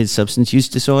treat his substance use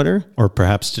disorder, or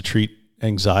perhaps to treat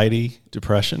anxiety,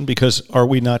 depression. Because are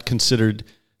we not considered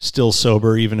still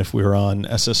sober even if we were on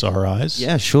SSRIs?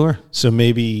 Yeah, sure. So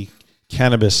maybe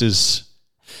cannabis is.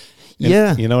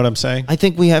 Yeah, you know what I'm saying? I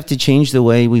think we have to change the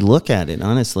way we look at it.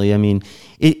 Honestly, I mean,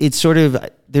 it's sort of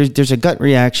there's a gut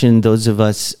reaction. Those of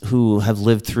us who have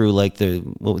lived through like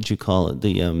what would you call it,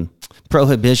 the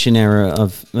prohibition era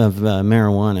of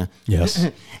marijuana.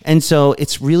 Yes. And so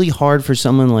it's really hard for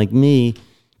someone like me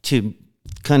to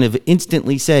kind of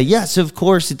instantly say, yes, of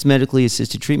course it's medically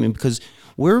assisted treatment, because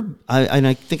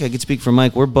I think I could speak for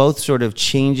Mike, we're both sort of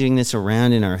changing this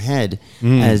around in our head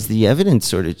as the evidence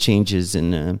sort of changes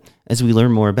and as we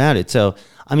learn more about it. So,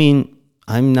 I mean,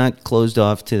 I'm not closed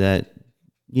off to that,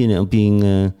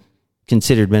 being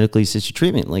considered medically assisted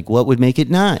treatment. Like, what would make it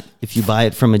not? If you buy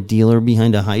it from a dealer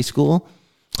behind a high school?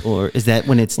 Or is that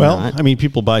when it's not? Well, I mean,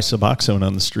 people buy Suboxone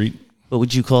on the street. What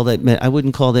would you call that? I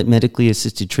wouldn't call that medically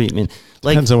assisted treatment.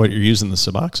 Like, depends on what you're using the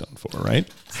Suboxone for, right?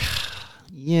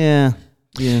 Yeah.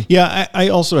 Yeah, I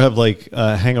also have like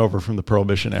a hangover from the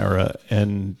Prohibition era.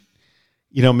 And,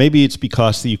 maybe it's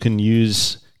because you can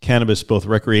use cannabis both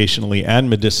recreationally and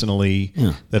medicinally,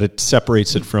 that it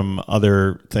separates it from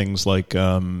other things like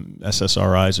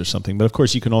SSRIs or something. But of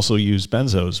course, you can also use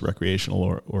benzos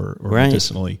recreational or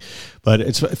medicinally. But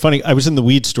it's funny. I was in the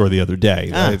weed store the other day.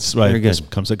 It's why this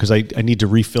comes up, because I need to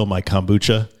refill my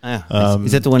kombucha.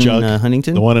 Is that the one in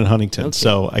Huntington? The one in Huntington. Okay.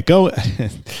 So I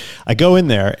go in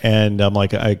there and I'm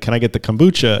like, can I get the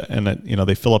kombucha? And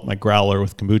they fill up my growler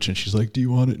with kombucha, and she's like, do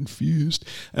you want it infused?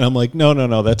 And I'm like,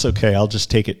 no, that's okay. I'll just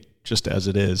take it just as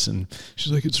it is. And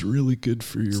she's like, it's really good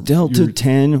for your Delta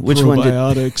 10. Which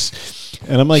probiotics.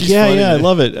 And I'm like, yeah, I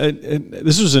love it. And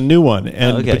this was a new one,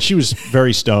 but she was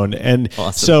very stoned. And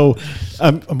so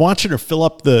I'm watching her fill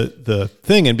up the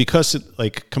thing, and because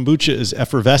kombucha is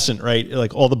effervescent, right?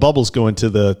 Like all the bubbles go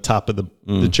into the top of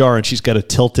the jar, and she's got to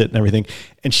tilt it and everything.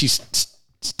 And she's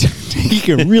take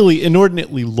a really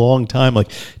inordinately long time,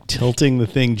 like tilting the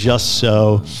thing just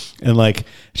so. And like,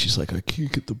 she's like, I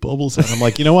can't get the bubbles out. I'm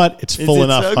like, you know what? It's full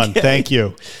enough, okay? hon. Thank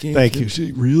you. Thank you.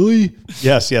 She's like, really?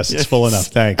 Yes, it's full enough.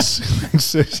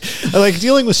 Thanks. I like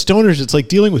dealing with stoners. It's like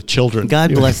dealing with children.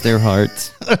 God bless their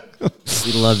hearts.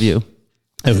 We love you.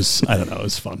 It was, I don't know, it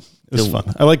was fun. It was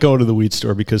fun. I like going to the weed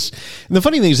store because, and the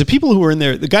funny thing is, the people who were in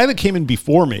there, the guy that came in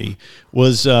before me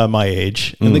was my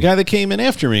age, and the guy that came in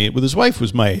after me with his wife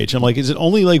was my age. I'm like, is it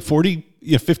only like 40,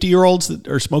 50-year-olds that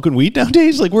are smoking weed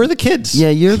nowadays? Like, where are the kids?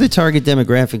 Yeah, you're the target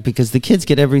demographic because the kids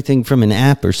get everything from an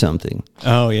app or something.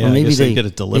 Oh, yeah. Or maybe they get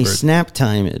it delivered. They snap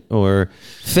time it or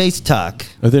face talk.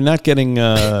 Or they're not getting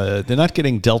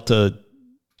Delta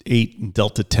 8 and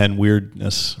Delta 10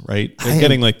 weirdness, right? They're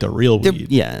getting like the real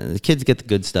weed. Yeah, the kids get the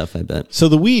good stuff, I bet. So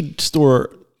the weed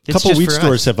store, a couple weed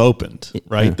stores have opened,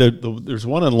 right? Yeah. There's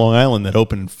one on Long Island that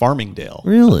opened in Farmingdale.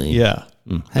 Really? Yeah.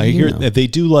 How I do you hear know? that they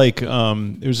do like,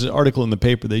 there's an article in the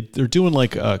paper, they're doing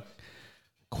like a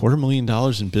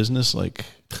 $250,000 in business like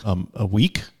a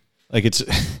week. Like it's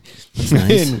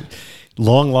nice.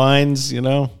 long lines,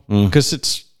 because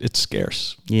it's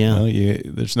scarce. Yeah.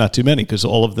 There's not too many because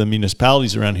all of the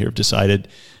municipalities around here have decided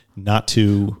not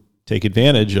to take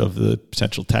advantage of the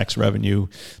potential tax revenue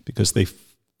because they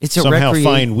somehow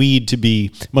find weed to be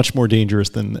much more dangerous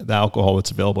than the alcohol that's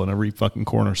available in every fucking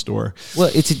corner store. Well,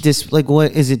 what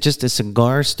is it? Just a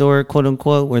cigar store, quote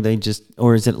unquote, where they just,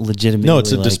 or is it legitimate? No,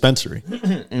 it's a dispensary.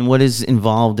 And what is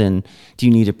involved in? Do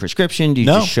you need a prescription? Do you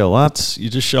just show up? You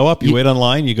just show up. You wait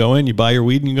online. You go in. You buy your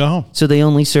weed, and you go home. So they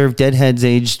only serve deadheads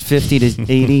aged 50 to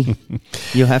 80.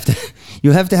 You have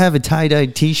to have a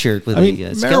tie-dyed T-shirt with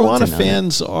a skeleton marijuana on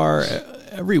fans are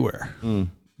everywhere.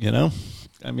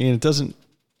 I mean,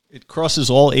 it crosses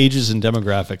all ages and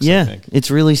demographics. Yeah, I think. it's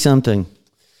really something.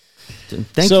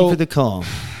 Thank you for the call.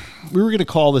 We were going to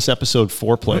call this episode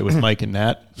Foreplay with Mike and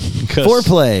Nat.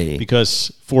 Foreplay.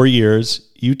 Because 4 years,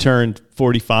 you turned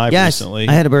 45 recently.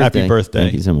 I had a birthday. Happy birthday.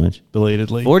 Thank you so much.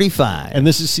 Belatedly. 45. And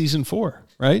this is season 4,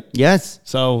 right? Yes.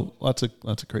 So lots of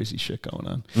crazy shit going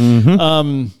on.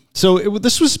 Mm-hmm.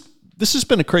 This has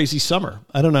been a crazy summer.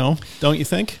 I don't know. Don't you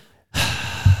think?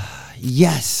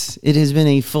 Yes, it has been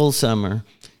a full summer.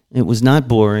 It was not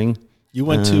boring. You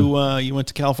went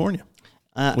to California.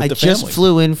 I just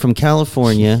flew in from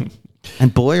California,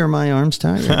 and boy, are my arms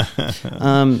tired.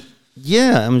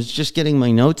 Yeah, I was just getting my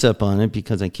notes up on it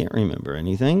because I can't remember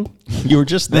anything. You were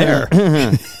just there.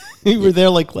 You were there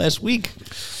like last week.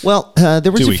 Well,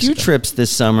 there was 2 a weeks few ago. trips this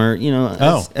summer.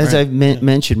 As I've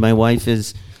mentioned, my wife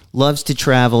loves to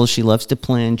travel. She loves to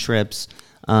plan trips.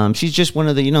 She's just one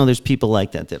of the, there's people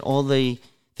like that all they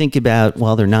think about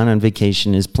while they're not on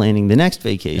vacation is planning the next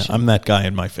vacation. Yeah, I'm that guy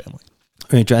in my family.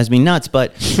 It drives me nuts.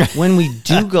 But when we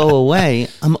do go away,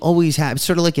 I'm always happy. It's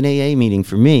sort of like an AA meeting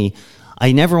for me.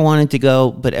 I never wanted to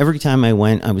go, but every time I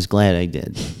went, I was glad I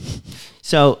did.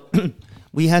 So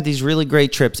we had these really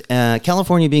great trips.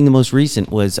 California being the most recent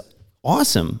was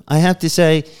awesome. I have to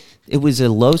say, it was a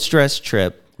low-stress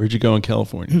trip. Where'd you go in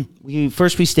California? We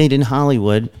stayed in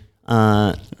Hollywood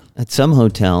at some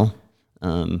hotel.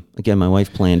 Again, my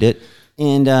wife planned it.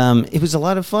 And it was a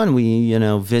lot of fun. We,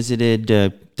 visited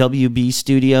WB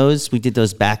Studios. We did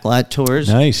those backlot tours.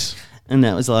 Nice. And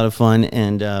that was a lot of fun.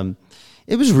 And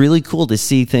it was really cool to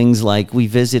see things like we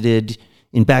visited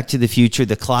in Back to the Future,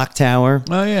 the clock tower.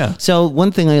 Oh, yeah. So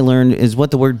one thing I learned is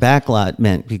what the word backlot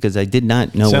meant because I did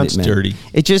not know what it meant. Sounds dirty.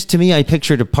 It just, to me, I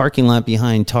pictured a parking lot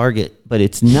behind Target, but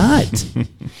it's not.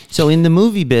 So in the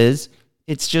movie biz,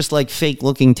 it's just like fake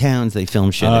looking towns they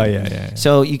film shit Oh, in. yeah.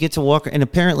 So you get to walk, and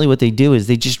apparently what they do is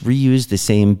they just reuse the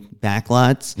same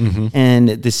backlots. Mm-hmm. And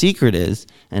the secret is,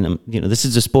 and this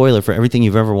is a spoiler for everything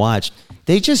you've ever watched,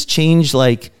 they just change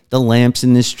like the lamps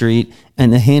in the street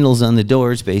and the handles on the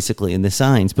doors basically and the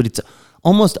signs, but it's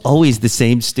almost always the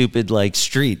same stupid like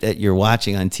street that you're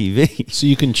watching on TV. So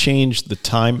you can change the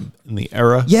time and the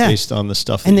era based on the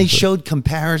stuff. And they showed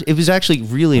comparison. It was actually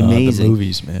really amazing. The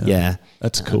movies, man. Yeah.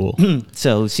 That's cool.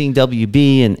 So seeing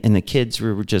WB and the kids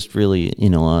were just really,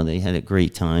 they had a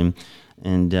great time.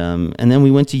 And then we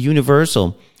went to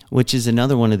Universal, which is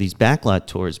another one of these backlot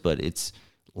tours, but it's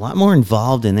a lot more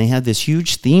involved. And they have this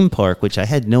huge theme park, which I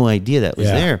had no idea that was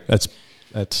there.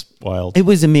 That's wild. It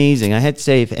was amazing. I had to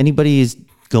say, if anybody is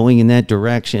going in that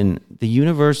direction, the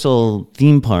Universal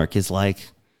theme park is like,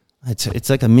 it's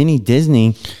like a mini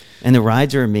Disney, and the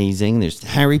rides are amazing. There's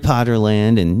Harry Potter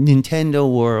Land and Nintendo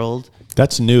World.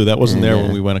 That's new. That wasn't there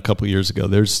when we went a couple years ago.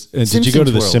 Did you go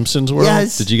to the Simpsons World?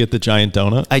 Yes. Did you get the giant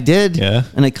donut? I did. Yeah.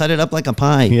 And I cut it up like a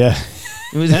pie. Yeah.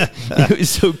 It was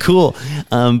so cool.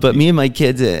 But me and my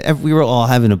kids, we were all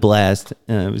having a blast.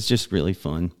 It was just really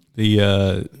fun.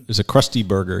 There's a Krusty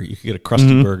Burger. You could get a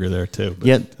Krusty Burger there too. But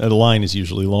Yep. The line is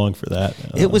usually long for that.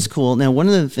 It was cool. Now, one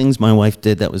of the things my wife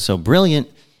did that was so brilliant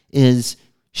is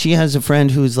she has a friend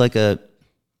who's like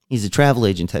he's a travel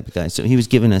agent type of guy. So he was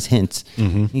giving us hints.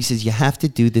 He says, you have to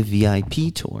do the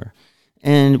VIP tour.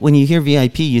 And when you hear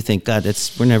VIP, you think, God,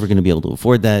 we're never going to be able to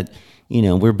afford that. You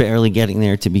know, we're barely getting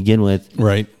there to begin with.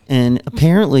 Right. And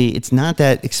apparently it's not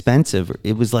that expensive.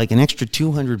 It was like an extra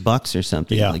 $200 or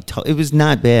something. Yeah. It was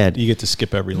not bad. You get to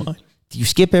skip every line. You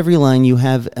skip every line. You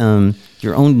have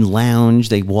your own lounge.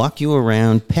 They walk you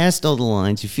around past all the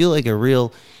lines. You feel like a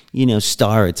real,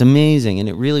 star. It's amazing. And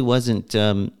it really wasn't,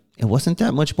 it wasn't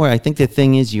that much more. I think the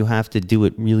thing is you have to do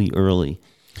it really early.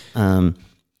 And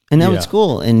that was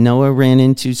cool. And Noah ran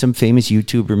into some famous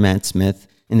YouTuber, Matt Smith,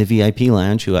 in the VIP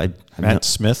lounge, who Matt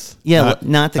Smith? Yeah,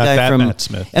 not the guy from Matt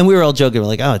Smith. And we were all joking. We're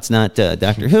like, oh, it's not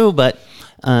Doctor Who. But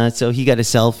so he got a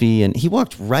selfie and he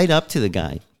walked right up to the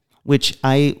guy, which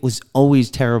I was always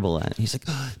terrible at. He's like,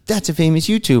 oh, that's a famous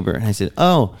YouTuber. And I said,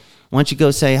 oh, why don't you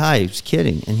go say hi? He was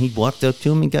kidding. And he walked up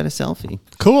to him and got a selfie.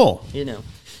 Cool.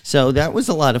 So that was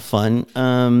a lot of fun.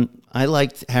 I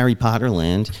liked Harry Potter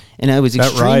Land, and I was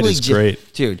extremely... That ride is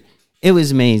great. Dude, it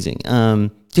was amazing.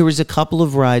 There was a couple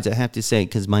of rides, I have to say,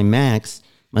 because my Max,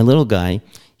 my little guy,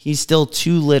 he's still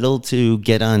too little to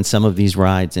get on some of these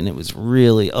rides, and it was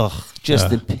really,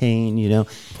 the pain,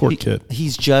 Poor kid.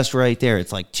 He's just right there.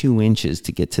 It's like 2 inches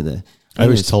to get to the... I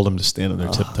always told him to stand on their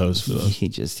tiptoes for those. He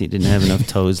didn't have enough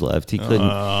toes left. He couldn't.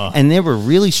 And they were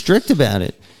really strict about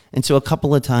it. And so a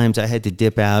couple of times I had to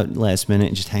dip out last minute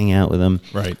and just hang out with him.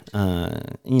 Right.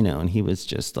 And he was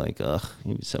just like, ugh.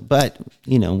 But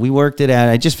we worked it out.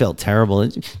 I just felt terrible.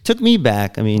 It took me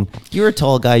back. I mean, you're a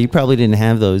tall guy. You probably didn't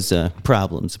have those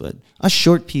problems. But us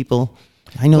short people,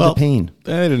 I know the pain.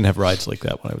 I didn't have rides like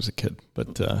that when I was a kid.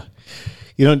 But,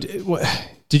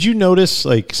 did you notice,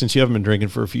 like, since you haven't been drinking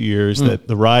for a few years, that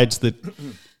the rides that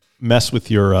mess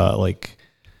with your,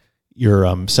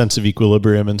 your sense of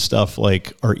equilibrium and stuff,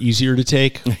 like, are easier to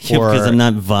take? Because I'm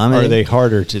not vomiting? Are they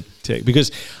harder to take?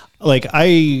 Because, like,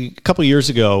 a couple of years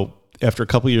ago, after a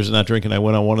couple of years of not drinking, I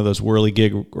went on one of those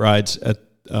whirly-gig rides at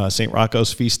St.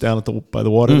 Rocco's Feast down by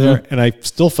the water there, and I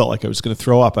still felt like I was going to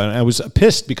throw up. And I was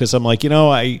pissed because I'm like,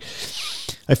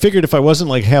 I figured if I wasn't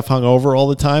like half hungover all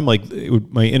the time, like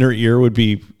my inner ear would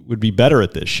be better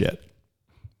at this shit.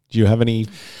 Do you have any?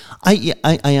 I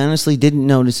honestly didn't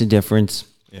notice a difference.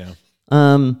 Yeah.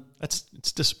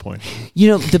 It's disappointing.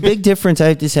 The big difference I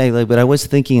have to say, but I was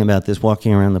thinking about this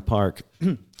walking around the park.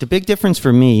 The big difference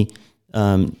for me,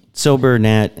 sober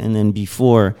Nat, and then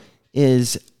before,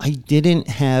 is I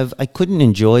couldn't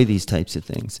enjoy these types of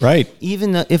things. Right.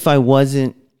 Even though if I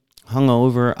wasn't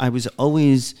hungover, I was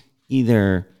always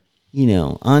either,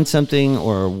 on something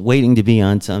or waiting to be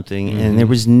on something. And there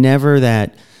was never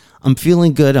that I'm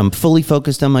feeling good. I'm fully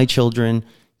focused on my children,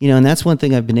 and that's one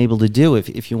thing I've been able to do.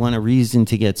 If you want a reason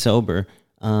to get sober,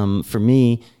 for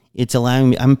me, it's allowing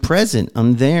me, I'm present,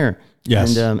 I'm there.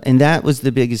 Yes. And that was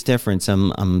the biggest difference.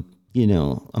 I'm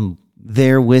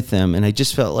there with them. And I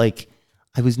just felt like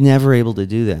I was never able to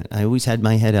do that. I always had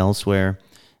my head elsewhere.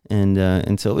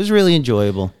 And so it was really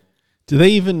enjoyable. Do they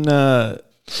even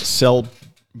sell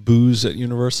booze at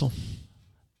Universal?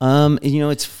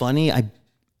 It's funny.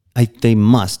 They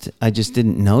must. I just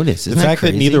didn't notice. Isn't the fact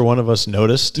that that neither one of us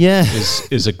noticed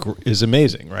is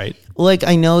amazing, right? Like,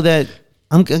 I know that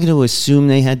I'm going to assume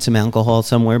they had some alcohol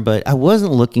somewhere, but I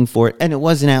wasn't looking for it, and it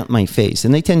wasn't out in my face.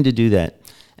 And they tend to do that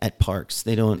at parks.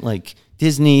 They don't, like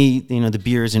Disney, the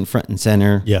beer isn't front and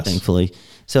center, yes, thankfully.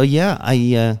 So, yeah,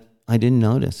 I didn't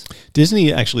notice.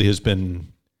 Disney actually has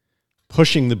been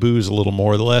pushing the booze a little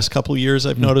more the last couple of years,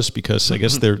 I've noticed, because I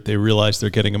guess they realize they're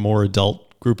getting a more adult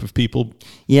group of people.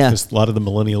 Yeah. Because a lot of the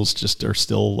millennials just are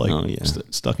still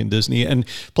stuck in Disney. And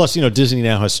plus, Disney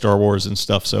now has Star Wars and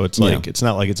stuff. So it's like, it's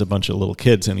not like it's a bunch of little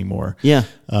kids anymore. Yeah.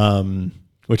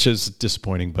 Which is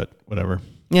disappointing, but whatever.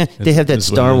 Yeah. They have that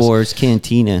Star Wars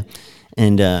cantina.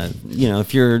 And,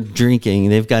 if you're drinking,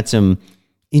 they've got some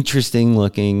interesting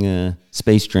looking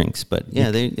space drinks, but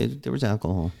there was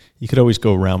alcohol. You could always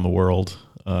go around the world.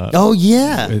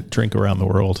 Drink around the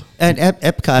world at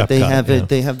Epcot. They have it.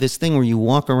 They have this thing where you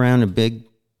walk around a big,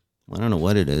 I don't know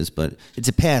what it is, but it's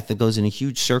a path that goes in a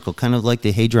huge circle, kind of like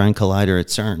the Hadron Collider at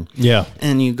CERN. Yeah,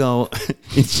 and you go.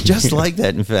 It's just like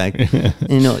that. In fact,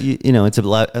 it's a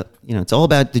lot. It's all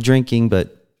about the drinking,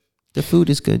 but the food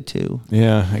is good too.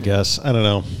 Yeah, I guess. I don't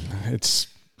know. It's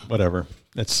whatever.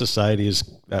 That society is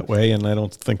that way, and I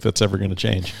don't think that's ever going to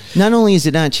change. Not only is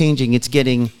it not changing, it's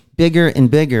getting bigger and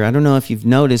bigger. I don't know if you've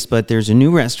noticed, but there's a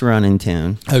new restaurant in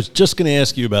town. I was just going to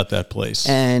ask you about that place.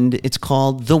 And it's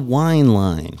called The Wine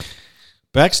Line.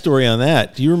 Backstory on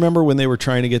that. Do you remember when they were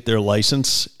trying to get their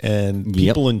license and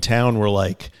people in town were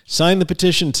like, sign the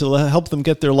petition to help them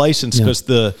get their license because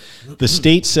the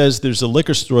state says there's a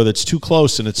liquor store that's too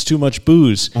close and it's too much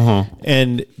booze.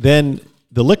 And then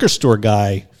the liquor store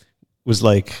guy was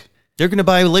like, they're going to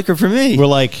buy liquor from me. We're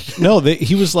like, no,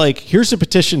 he was like, here's a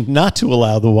petition not to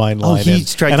allow the wine line in.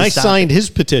 And I signed his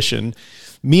petition,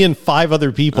 me and 5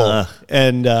 other people.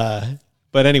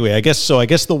 But anyway, I guess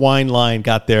the wine line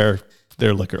got their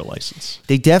liquor license.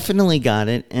 They definitely got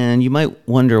it, and you might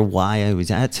wonder why I was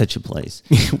at such a place.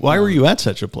 Why were you at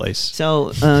such a place?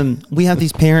 So we have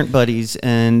these parent buddies,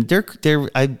 and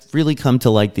I've really come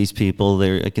to like these people.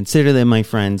 I consider them my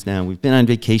friends now. We've been on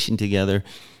vacation together,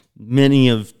 many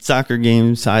of soccer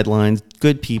games, sidelines,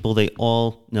 good people. They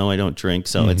all know I don't drink,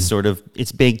 so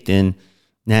it's baked in.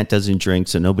 Nat doesn't drink,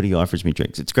 so nobody offers me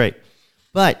drinks. It's great.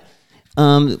 But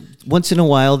once in a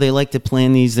while, they like to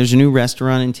plan these. There's a new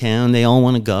restaurant in town. They all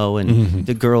want to go, and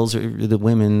the girls, the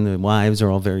women, the wives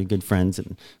are all very good friends,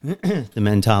 and the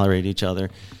men tolerate each other.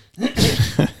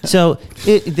 So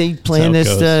they planned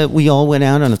this. We all went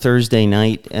out on a Thursday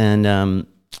night and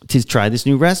to try this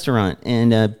new restaurant,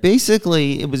 and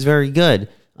basically it was very good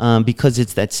because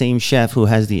it's that same chef who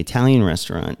has the Italian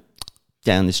restaurant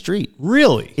down the street.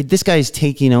 Really? This guy is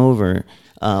taking over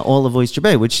all of Oyster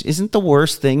Bay, which isn't the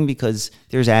worst thing because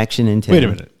there's action in town. Wait a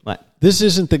minute. What? This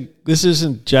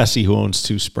isn't Jesse who owns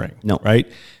Two Spring. No. Right?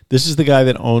 This is the guy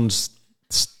that owns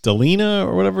Stellina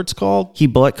or whatever it's called. He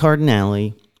bought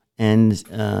Cardinale and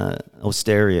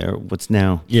Osteria, what's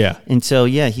now. Yeah. And so,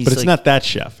 he's But it's not that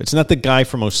chef. It's not the guy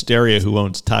from Osteria who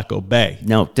owns Taco Bay.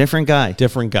 No, different guy.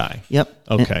 Different guy. Yep.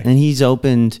 Okay. And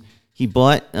he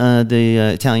bought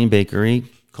the Italian bakery,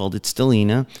 called it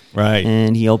Stellina. Right.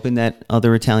 And he opened that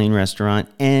other Italian restaurant,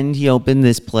 and he opened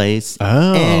this place.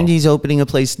 Oh. And he's opening a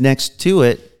place next to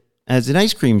it as an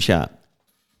ice cream shop.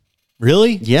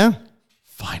 Really? Yeah.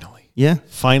 Finally. Yeah.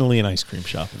 Finally an ice cream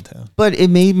shop in town. But it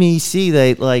made me see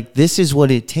that, this is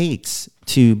what it takes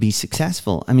to be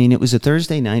successful. I mean, it was a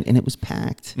Thursday night, and it was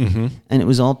packed. Mm-hmm. And it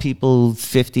was all people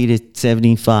 50 to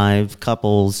 75,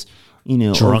 couples,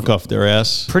 drunk off their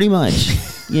ass. Pretty much,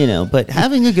 but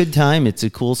having a good time. It's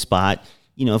a cool spot.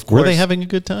 Of course. Were they having a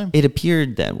good time? It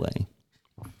appeared that way.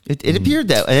 It appeared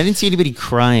that way. I didn't see anybody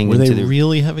crying. Were they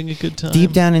really having a good time?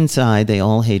 Deep down inside, they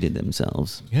all hated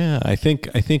themselves. Yeah, I think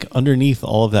underneath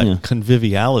all of that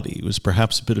conviviality was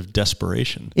perhaps a bit of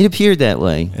desperation. It appeared that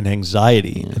way. And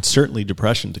anxiety, and certainly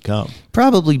depression to come.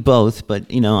 Probably both, but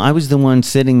I was the one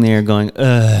sitting there going,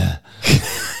 ugh.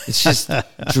 It's just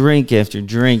drink after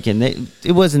drink, and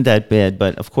it wasn't that bad.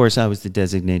 But of course, I was the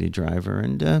designated driver.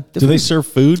 And do they serve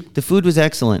food? The food was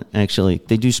excellent. Actually,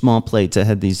 they do small plates. I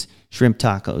had these shrimp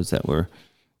tacos that were.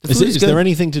 Is there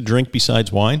anything to drink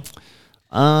besides wine?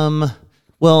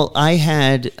 Well,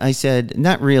 I said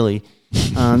not really.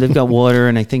 They've got water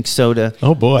and I think soda.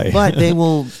 Oh boy! But they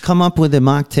will come up with a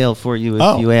mocktail for you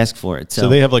if you ask for it. So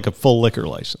they have like a full liquor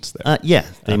license there. Yeah,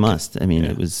 they must. I mean,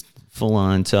 it was full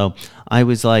on. So I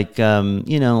was like,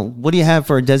 what do you have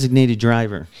for a designated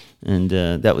driver? And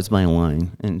that was my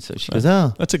line. And so she goes,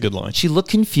 oh. That's a good line. She looked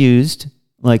confused.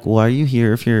 Like, why are you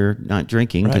here if you're not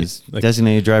drinking? Because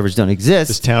designated drivers don't exist.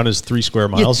 This town is 3 square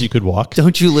miles. You could walk.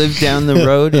 Don't you live down the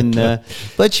road? And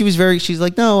but she's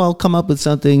like, no, I'll come up with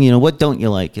something. What don't you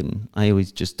like? And I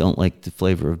always just don't like the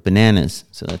flavor of bananas.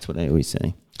 So that's what I always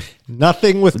say.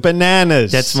 Nothing with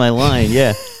bananas. That's my line.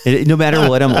 Yeah. No matter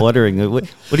what I'm ordering. What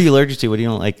are you allergic to? What do you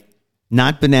don't like?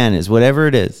 Not bananas, whatever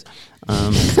it is.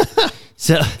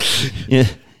 So, yeah.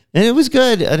 And it was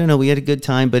good. I don't know. We had a good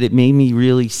time, but it made me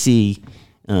really see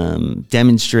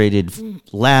demonstrated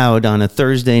loud on a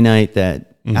Thursday night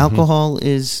that alcohol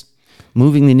is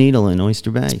moving the needle in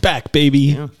Oyster Bay. It's back, baby.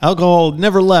 Yeah. Alcohol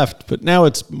never left, but now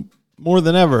it's more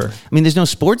than ever. I mean, there's no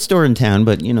sports store in town,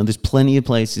 but, there's plenty of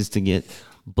places to get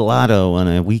blotto on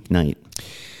a weeknight.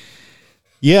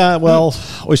 Yeah, well,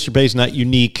 Oyster Bay's not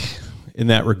unique in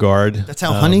that regard. That's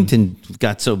how Huntington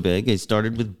got so big. It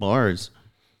started with bars,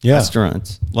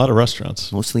 restaurants. A lot of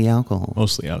restaurants. Mostly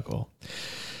alcohol.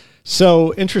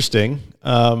 So interesting.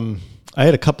 I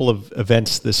had a couple of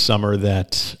events this summer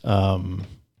that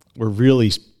were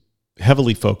really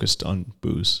heavily focused on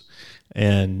booze.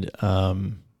 And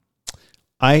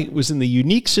I was in the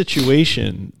unique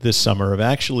situation this summer of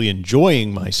actually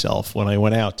enjoying myself when I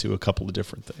went out to a couple of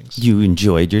different things. You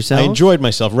enjoyed yourself? I enjoyed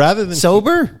myself rather than...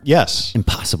 Sober? Yes.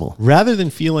 Impossible. Rather than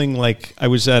feeling like I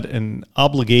was at an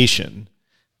obligation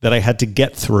that I had to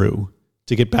get through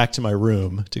to get back to my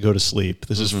room to go to sleep.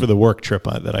 This is for the work trip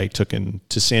that I took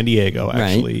to San Diego,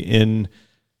 actually, in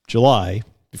July,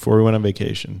 before we went on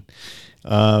vacation.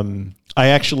 I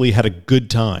actually had a good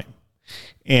time.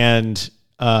 And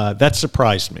that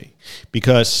surprised me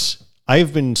because I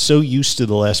have been so used to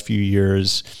the last few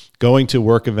years going to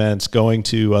work events, going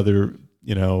to other,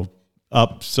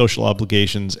 social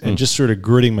obligations, and just sort of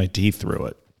gritting my teeth through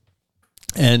it.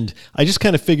 And I just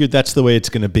kind of figured that's the way it's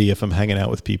going to be if I'm hanging out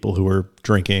with people who are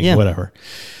drinking, whatever.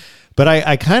 But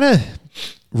I kind of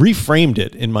reframed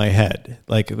it in my head,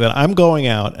 like that I'm going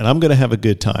out and I'm going to have a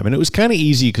good time. And it was kind of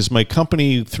easy because my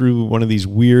company threw one of these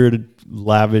weird,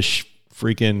 lavish,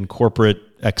 freaking corporate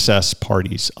excess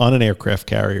parties on an aircraft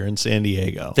carrier in San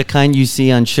Diego. The kind you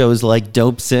see on shows like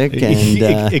Dope Sick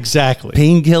and exactly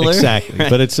Painkiller. Exactly. Right.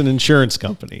 But it's an insurance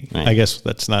company. Right. I guess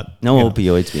that's not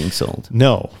opioids being sold.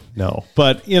 No.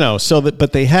 But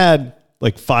but they had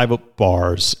like 5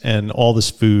 bars and all this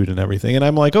food and everything. And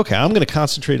I'm like, okay, I'm going to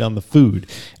concentrate on the food.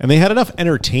 And they had enough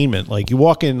entertainment. Like you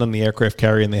walk in on the aircraft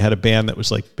carrier and they had a band that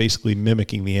was like basically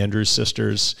mimicking the Andrews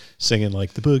Sisters singing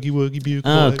like the Boogie Woogie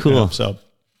Bugle. Oh, cool. So,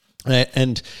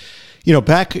 and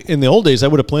back in the old days, I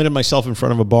would have planted myself in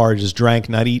front of a bar, just drank,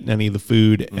 not eaten any of the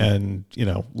food, and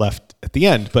left at the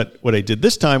end. But what I did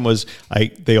this time was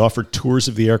they offered tours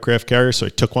of the aircraft carrier, so I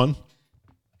took one,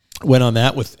 went on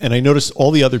that and I noticed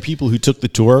all the other people who took the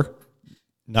tour,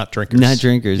 not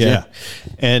drinkers, yeah.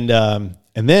 And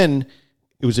then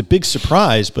it was a big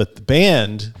surprise, but the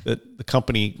band that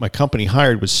my company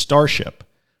hired was Starship.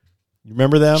 You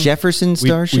remember them? Jefferson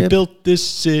Starship. We built this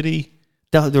city.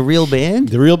 The real band?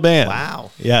 The real band.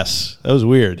 Wow. Yes. That was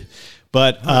weird.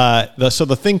 But so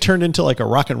the thing turned into like a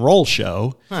rock and roll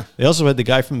show. Huh. They also had the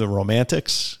guy from the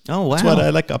Romantics. Oh, wow. That's what I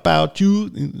like about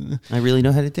you. I really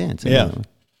know how to dance. Yeah.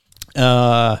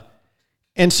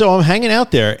 And so I'm hanging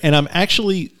out there and I'm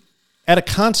actually at a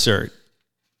concert,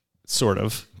 sort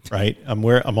of, right? I'm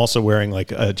also wearing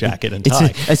like a jacket and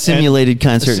tie. It's a simulated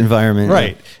concert environment.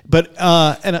 Right. But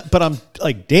I'm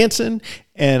like dancing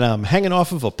and I'm hanging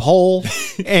off of a pole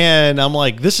and I'm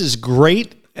like, this is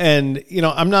great. And,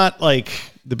 I'm not like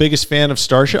the biggest fan of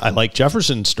Starship. I like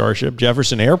Jefferson Starship,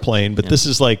 Jefferson Airplane, but this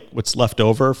is like what's left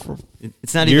over for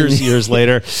it's not years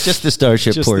later. Just the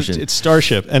Starship portion. It's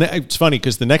Starship. And it's funny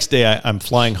because the next day I'm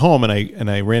flying home and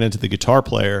I ran into the guitar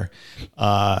player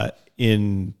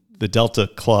in the Delta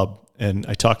Club and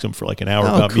I talked to him for like an hour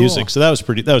about music. So that was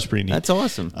pretty neat. That's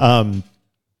awesome.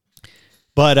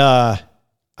 But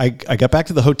I got back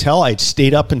to the hotel. I'd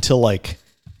stayed up until like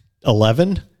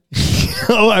 11.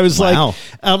 I was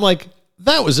I'm like,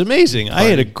 that was amazing. I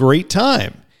had a great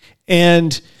time.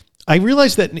 And I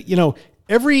realized that,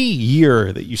 every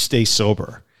year that you stay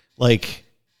sober, like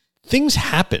things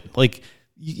happen. Like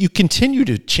you continue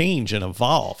to change and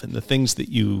evolve in the things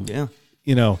that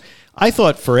I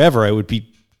thought forever I would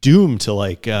be doomed to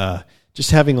like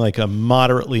just having like a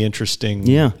moderately interesting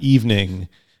evening.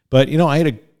 But, I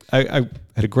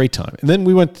had a great time. And then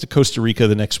we went to Costa Rica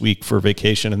the next week for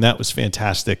vacation, and that was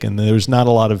fantastic. And there was not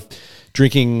a lot of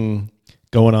drinking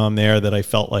going on there that I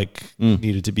felt like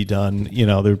needed to be done.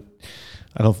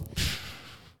 I don't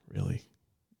really.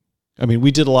 I mean,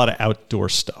 we did a lot of outdoor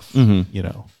stuff, going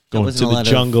to the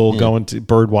jungle, going to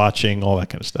bird watching, all that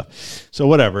kind of stuff. So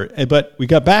whatever. But we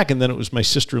got back, and then it was my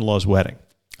sister-in-law's wedding.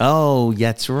 Oh,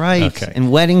 that's right. Okay.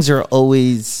 And weddings are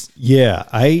always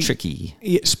tricky.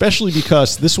 Especially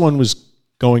because this one was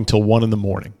going till 1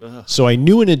 a.m. So I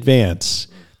knew in advance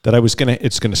that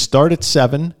it's going to start at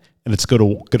 7 and it's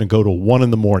going to go to 1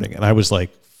 a.m. And I was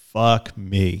like, fuck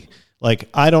me. Like,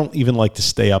 I don't even like to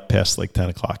stay up past like 10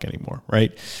 o'clock anymore.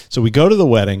 Right. So we go to the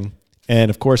wedding and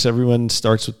of course everyone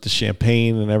starts with the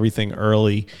champagne and everything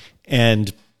early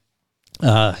and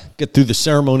get through the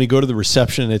ceremony, go to the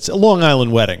reception. It's a Long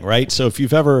Island wedding, right? So if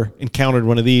you've ever encountered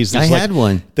one of these, I had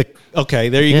one. Okay,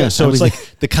 there you go. So it's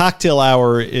like the cocktail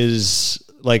hour is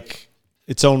like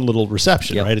its own little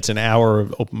reception, right? It's an hour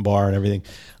of open bar and everything.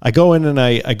 I go in and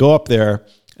I go up there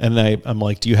and I'm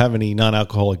like, do you have any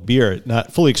non-alcoholic beer?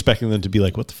 Not fully expecting them to be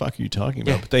like, what the fuck are you talking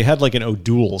about? But they had like an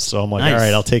O'Doul's. So I'm like, all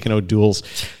right, I'll take an O'Doul's.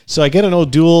 So I get an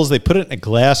O'Doul's. They put it in a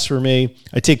glass for me.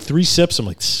 I take 3 sips. I'm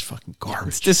like, this is fucking garbage.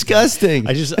 It's disgusting.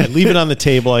 I leave it on the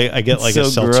table. I get like a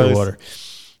seltzer water.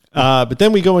 But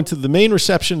then we go into the main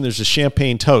reception. There's a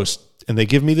champagne toast. And they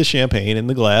give me the champagne in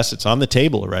the glass. It's on the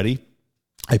table already.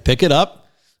 I pick it up.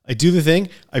 I do the thing.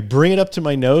 I bring it up to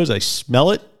my nose. I smell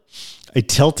it. I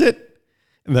tilt it.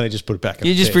 And then I just put it back on.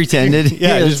 You just pretended?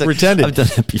 Yeah, I just pretended. I've done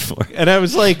that before. And I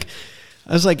was like,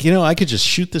 I could just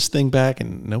shoot this thing back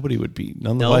and nobody would be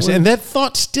nonetheless. And that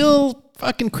thought still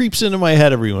fucking creeps into my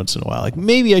head every once in a while. Like,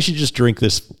 maybe I should just drink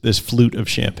this flute of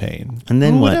champagne. And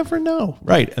then what? Would never know.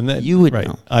 Right. And then you would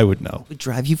know. I would know. It would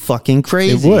drive you fucking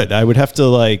crazy. It would. I would have to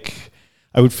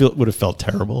would have felt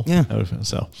terrible. Yeah.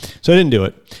 So I didn't do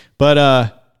it.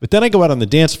 But But then I go out on the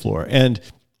dance floor, and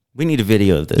We need a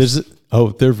video of this. there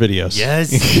are videos. Yes.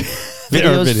 There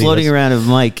are videos floating around of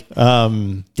Mike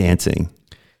dancing.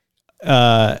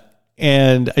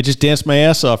 And I just danced my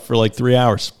ass off for like 3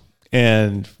 hours,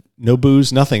 and no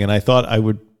booze, nothing. And I thought I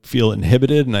would feel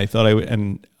inhibited, and I thought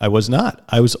and I was not.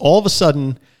 I was all of a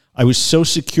sudden, I was so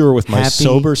secure with my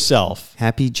sober self.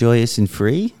 Happy, joyous, and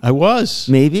free? I was.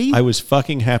 Maybe? I was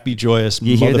fucking happy, joyous,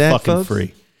 You hear that, motherfucking folks?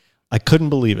 free. I couldn't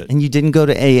believe it. And you didn't go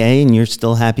to AA and you're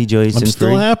still happy, joyous, I'm and free?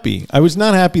 still happy. I was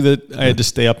not happy that I had to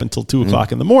stay up until 2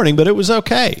 o'clock in the morning, but it was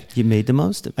okay. You made the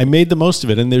most of it. I made the most of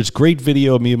it. And there's great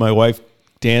video of me and my wife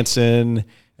dancing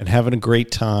and having a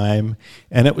great time.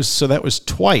 And that was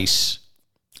twice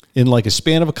in like a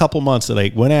span of a couple months that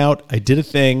I went out, I did a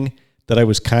thing that I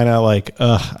was kind of like,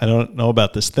 I don't know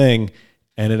about this thing.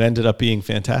 And it ended up being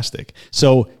fantastic.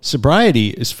 So sobriety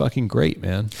is fucking great,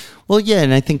 man. Well, yeah,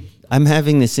 and I think I'm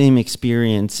having the same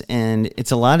experience, and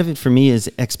it's a lot of it for me is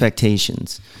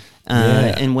expectations.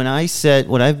 And when I set,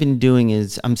 what I've been doing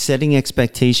is I'm setting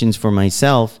expectations for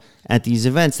myself at these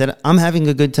events that I'm having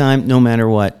a good time no matter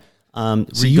what,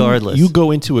 regardless. You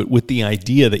go into it with the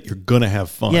idea that you're going to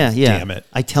have fun. Yeah. Damn it.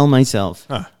 I tell myself.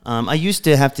 Huh. I used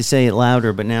to have to say it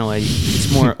louder, but now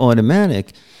it's more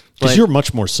automatic. Because you're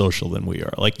much more social than we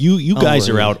are. Like you guys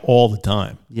are out all the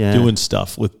time doing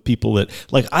stuff with people that,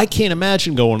 like, I can't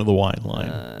imagine going to the wine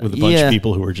line with a bunch of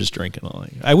people who are just drinking.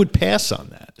 I would pass on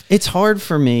that. It's hard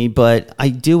for me, but I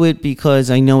do it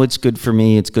because I know it's good for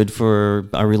me. It's good for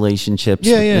our relationships.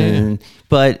 Yeah.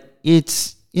 But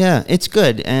it's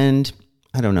good. And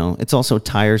I don't know. It's also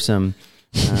tiresome.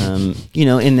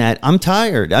 In that I'm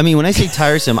tired. I mean, when I say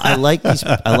tiresome, I like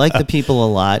the people a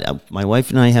lot. My wife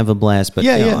and I have a blast, but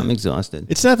I'm exhausted.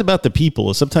 It's not about the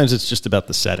people. Sometimes it's just about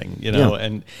the setting,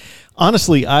 and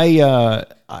honestly,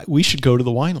 we should go to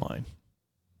the wine line.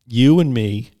 You and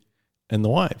me and the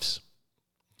wives.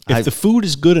 If the food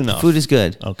is good enough. Food is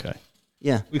good. Okay.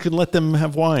 Yeah. We can let them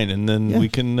have wine, and then we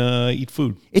can eat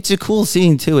food. It's a cool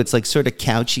scene too. It's like sort of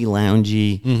couchy,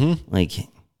 loungy, like,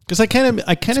 because I kind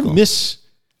of miss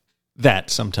that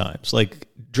sometimes, like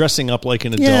dressing up like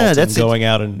an adult and going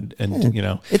out and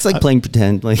it's like playing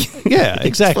pretend, like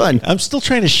exactly. Fun. I'm still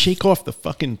trying to shake off the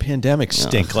fucking pandemic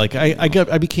stink. Like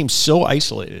I became so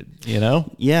isolated,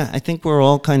 Yeah, I think we're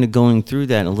all kind of going through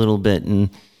that a little bit, and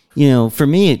for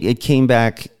me, it came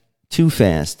back too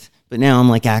fast. But now I'm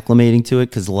like acclimating to it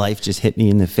because life just hit me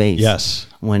in the face. Yes.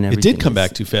 When it did come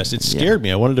back too fast. It scared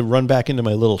me. I wanted to run back into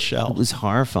my little shell. It was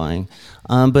horrifying.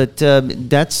 But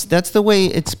that's the way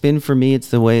it's been for me. It's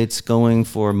the way it's going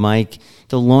for Mike.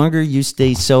 The longer you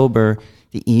stay sober,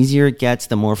 the easier it gets,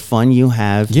 the more fun you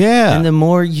have. Yeah. And the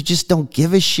more you just don't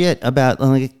give a shit about,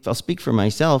 like, I'll speak for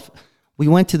myself. We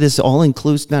went to this not all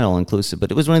inclusive,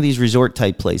 but it was one of these resort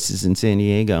type places in San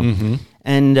Diego. Mm-hmm.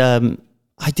 And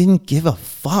I didn't give a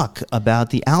fuck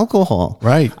about the alcohol.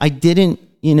 Right. I didn't,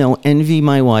 envy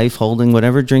my wife holding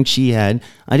whatever drink she had.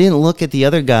 I didn't look at the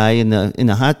other guy in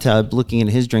the hot tub looking at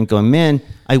his drink going, man,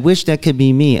 I wish that could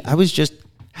be me. I was just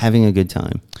having a good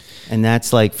time. And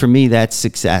that's like, for me, that's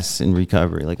success in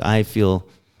recovery. Like, I feel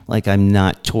like I'm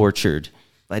not tortured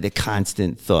by the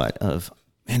constant thought of,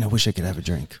 man, I wish I could have a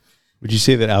drink. Would you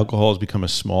say that alcohol has become a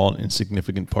small and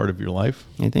insignificant part of your life?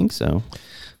 I think so.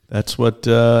 That's what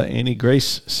Annie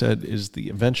Grace said is the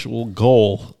eventual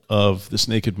goal of This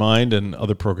Naked Mind and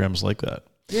other programs like that.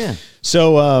 Yeah.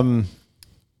 So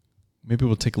maybe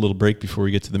we'll take a little break before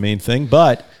we get to the main thing.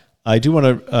 But I do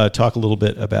want to talk a little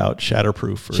bit about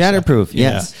Shatterproof. Shatterproof,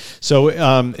 yes. Yeah. So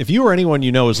if you or anyone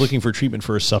you know is looking for treatment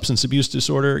for a substance abuse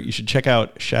disorder, you should check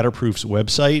out Shatterproof's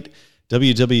website,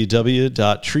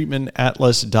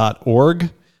 www.treatmentatlas.org.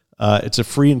 It's a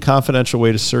free and confidential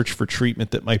way to search for treatment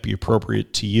that might be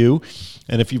appropriate to you.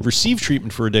 And if you've received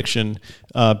treatment for addiction,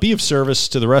 be of service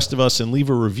to the rest of us and leave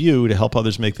a review to help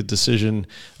others make the decision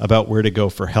about where to go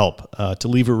for help. To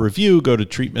leave a review, go to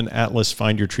Treatment Atlas,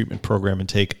 find your treatment program, and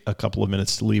take a couple of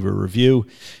minutes to leave a review.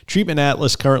 Treatment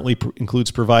Atlas currently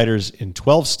includes providers in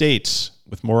 12 states,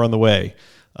 with more on the way.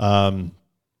 I'm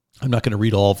not going to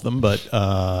read all of them, but...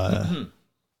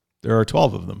 There are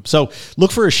 12 of them. So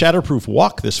look for a Shatterproof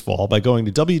walk this fall by going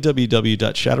to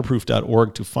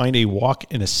www.shatterproof.org to find a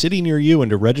walk in a city near you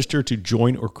and to register to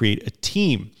join or create a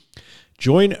team.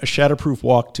 Join a Shatterproof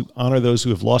walk to honor those who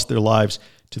have lost their lives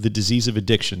to the disease of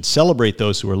addiction, celebrate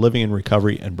those who are living in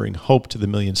recovery, and bring hope to the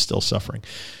millions still suffering.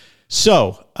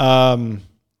 So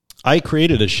I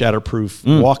created a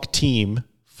Shatterproof walk team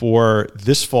for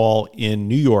this fall in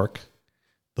New York.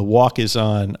 The walk is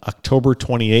on October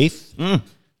 28th.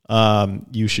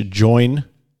 You should join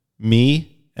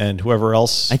me and whoever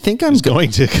else I think I'm is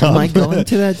going to come. Am I going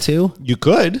to that too? You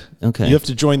could. Okay. You have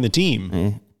to join the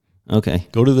team. Okay.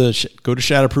 Go to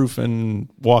Shatterproof and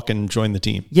walk and join the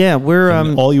team. Yeah, we're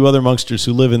And all you other Monksters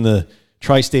who live in the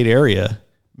tri-state area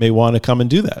may want to come and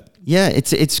do that. Yeah,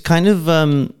 it's kind of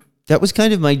that was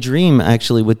kind of my dream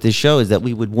actually with this show, is that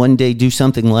we would one day do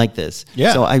something like this.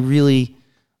 Yeah. So I'm really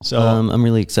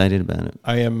excited about it.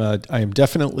 I am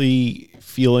definitely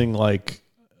feeling like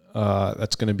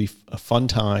that's going to be a fun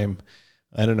time.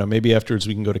 I don't know. Maybe afterwards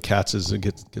we can go to Katz's and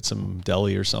get some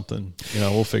deli or something.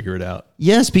 We'll figure it out.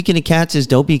 Yeah. Speaking of Katz's,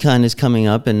 DopeyCon is coming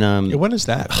up, and when is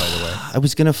that, by the way? I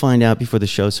was going to find out before the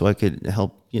show so I could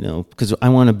help. Because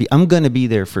I'm going to be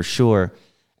there for sure.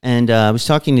 And I was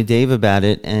talking to Dave about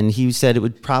it, and he said it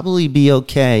would probably be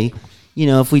okay,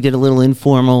 if we did a little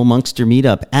informal Monkster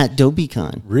meetup at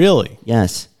DopeyCon. Really?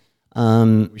 Yes.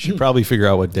 We should probably figure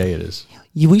out what day it is.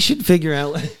 We should figure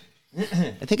out. I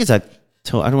think it's I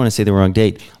don't want to say the wrong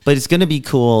date, but it's going to be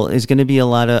cool. There's going to be a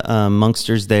lot of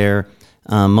Monksters there,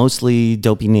 mostly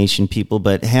Dopey Nation people,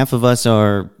 but half of us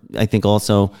are, I think,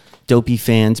 also Dopey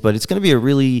fans. But it's going to be a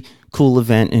really cool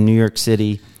event in New York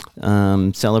City.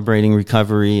 Celebrating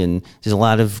recovery, and there's a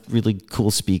lot of really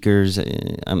cool speakers. I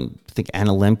think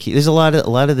Anna Lemke. There's a lot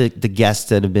of the guests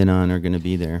that have been on are going to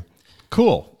be there.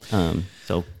 Cool.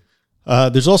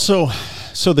 There's also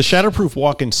the Shatterproof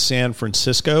Walk in San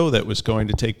Francisco that was going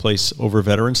to take place over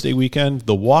Veterans Day weekend.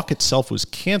 The walk itself was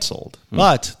canceled,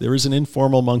 but there is an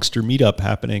informal Monkster meetup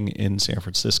happening in San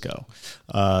Francisco.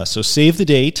 So save the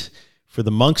date for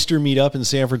the Monkster meetup in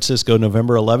San Francisco,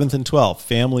 November 11th and 12th.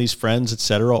 Families, friends,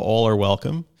 etc., all are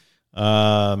welcome.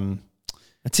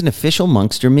 That's an official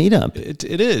Monkster meetup. It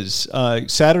is.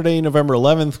 Saturday, November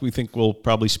 11th, we think we'll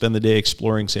probably spend the day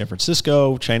exploring San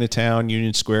Francisco, Chinatown,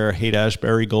 Union Square,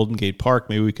 Haight-Ashbury, Golden Gate Park.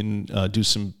 Maybe we can do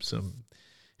some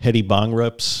heady bong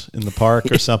rips in the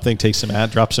park or something,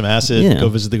 drop some acid, go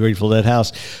visit the Grateful Dead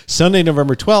house. Sunday,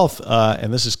 November 12th,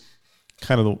 and this is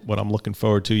kind of what I'm looking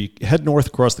forward to. You head north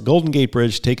across the Golden Gate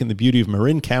Bridge, taking the beauty of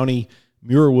Marin County,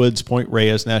 Muir Woods, Point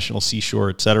Reyes, National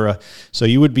Seashore, etc. So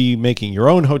you would be making your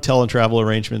own hotel and travel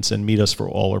arrangements and meet us for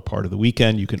all or part of the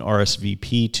weekend. You can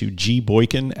RSVP to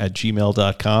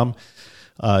gboyken@gmail.com,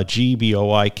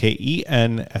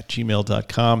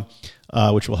 gboyken@gmail.com,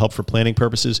 which will help for planning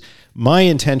purposes. My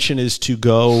intention is to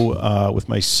go with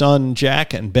my son,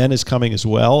 Jack, and Ben is coming as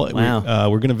well. Wow.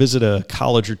 We're going to visit a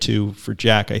college or two for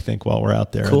Jack, I think, while we're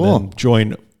out there. Cool. And then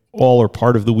join all or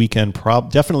part of the weekend.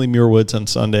 Definitely Muir Woods on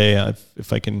Sunday.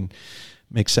 If I can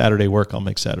make Saturday work, I'll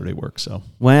make Saturday work. So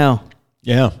wow.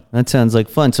 Yeah. That sounds like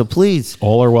fun. So please.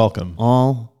 All are welcome.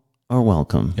 All are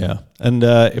welcome. Yeah. And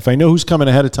if I know who's coming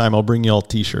ahead of time, I'll bring you all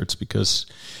T-shirts, because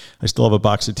I still have a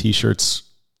box of T-shirts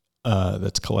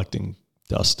that's collecting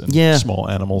dust and small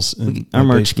animals. Our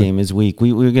merch game is weak.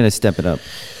 We're going to step it up.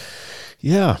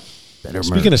 Yeah.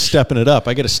 Speaking of stepping it up,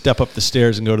 I got to step up the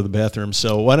stairs and go to the bathroom.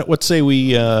 So let's say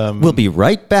we... we'll be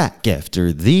right back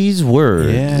after these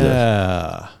words.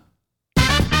 Yeah.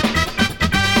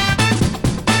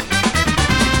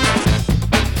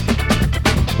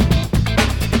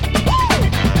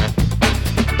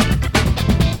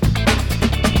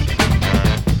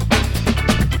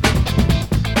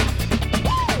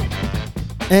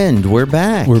 And we're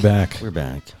back. We're back.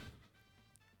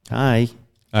 Hi.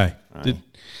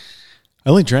 I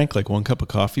only drank like one cup of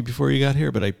coffee before you got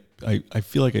here, but I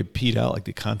feel like I peed out like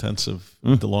the contents of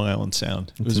the Long Island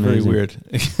Sound. It was very weird.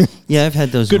 Yeah, I've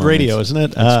had those. Good moments. radio, isn't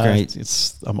it? That's great.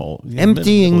 I'm old.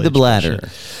 Emptying the bladder.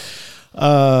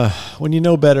 When you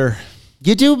know better,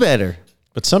 you do better.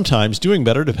 But sometimes doing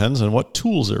better depends on what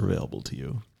tools are available to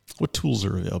you. What tools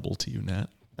are available to you, Nat?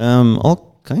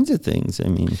 All kinds of things. I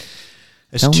mean,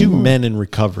 as two men in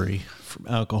recovery from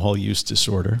alcohol use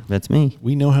disorder, that's me.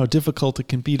 We know how difficult it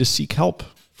can be to seek help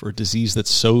for a disease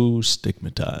that's so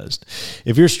stigmatized.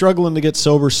 If you're struggling to get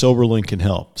sober, SoberLink can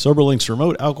help. SoberLink's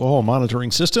remote alcohol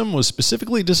monitoring system was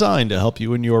specifically designed to help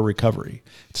you in your recovery.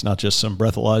 It's not just some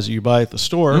breathalyzer you buy at the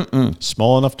store.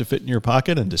 Small enough to fit in your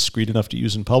pocket and discreet enough to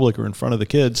use in public or in front of the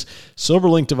kids,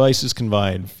 SoberLink devices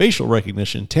combine facial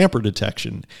recognition, tamper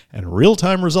detection, and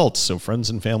real-time results so friends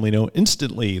and family know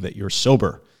instantly that you're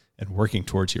sober and working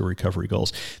towards your recovery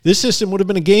goals. This system would have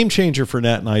been a game changer for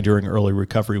Nat and I during early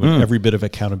recovery when every bit of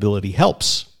accountability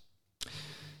helps.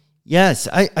 Yes,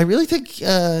 I really think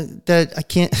that I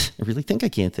can't. I really think I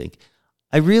can't think.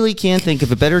 I really can't think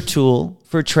of a better tool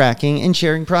for tracking and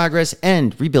sharing progress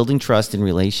and rebuilding trust in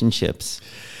relationships.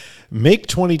 Make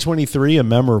 2023 a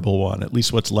memorable one, at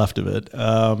least what's left of it.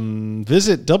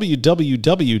 Visit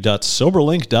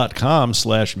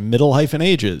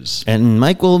www.soberlink.com/middle-ages. And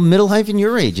Mike will middle-hyphen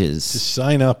your To ages.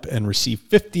 sign up and receive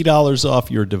 $50 off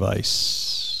your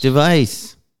device.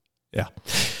 Yeah.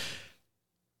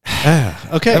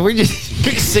 Okay. We're just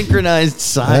synchronized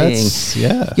sighing.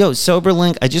 Yeah. Yo,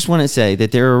 SoberLink, I just want to say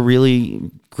that they're a really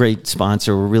great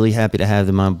sponsor. We're really happy to have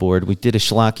them on board. We did a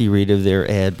schlocky read of their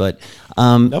ad, but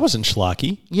That wasn't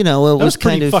schlocky. you know, it That was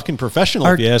kind pretty of fucking professional,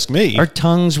 if you ask me. Our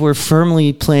tongues were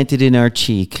firmly planted in our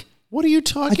cheek. What are you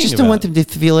talking about? I just don't want them to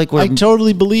feel like we're. I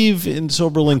totally believe in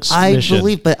SoberLink's mission.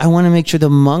 believe, but I want to make sure the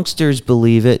monksters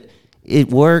believe it. It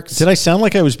works. Did I sound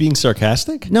like I was being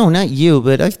sarcastic? No, not you,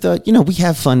 but I thought, we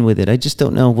have fun with it. I just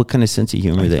don't know what kind of sense of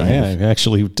humor they have. I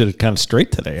actually did it kind of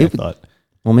straight today, I thought.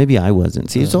 Well, maybe I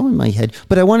wasn't. See, it's all in my head.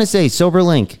 But I want to say,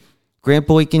 SoberLink, Grant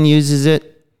Boykin uses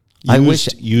it. Used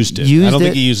it. I don't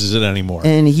think he uses it anymore.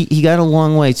 And he got a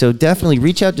long way. So definitely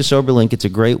reach out to SoberLink. It's a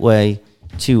great way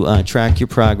to track your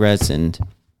progress and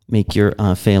make your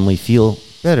family feel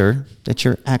better that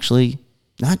you're actually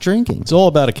not drinking. It's all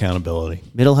about accountability.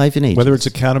 Middle-hyphen-ages. Whether it's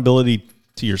accountability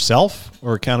to yourself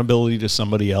or accountability to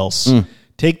somebody else.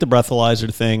 Take the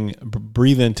breathalyzer thing,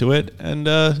 breathe into it, and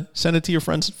send it to your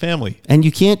friends and family. And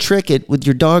you can't trick it with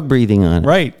your dog breathing on it.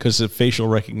 Right, because of facial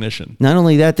recognition. Not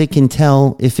only that, they can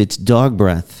tell if it's dog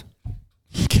breath.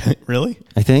 Really?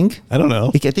 I think. I don't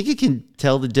know. I think it can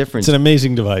tell the difference. It's an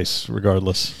amazing device,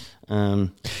 regardless. Yeah.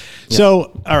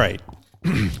 So, all right.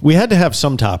 We had to have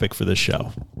some topic for this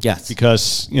show. Yes.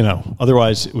 Because,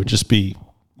 otherwise it would just be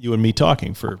you and me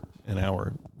talking for an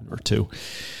hour or two.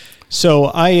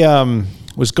 So I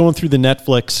was going through the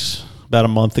Netflix about a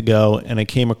month ago, and I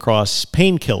came across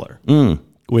Painkiller,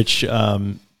 which, it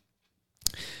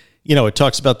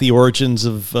talks about the origins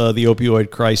of the opioid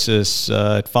crisis.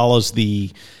 It follows the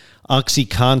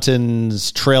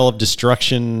OxyContin's trail of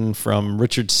destruction from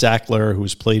Richard Sackler, who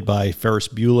was played by Ferris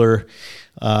Bueller,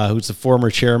 who's the former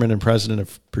chairman and president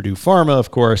of Purdue Pharma,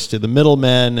 of course, to the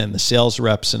middlemen and the sales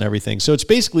reps and everything. So it's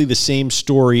basically the same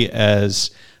story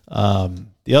as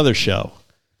the other show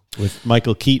with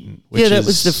Michael Keaton. Which that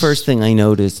was the first thing I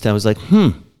noticed. I was like,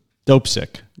 Dope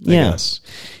sick, I guess.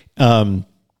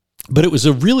 But it was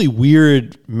a really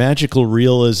weird magical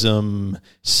realism,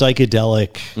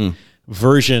 psychedelic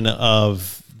version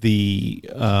of the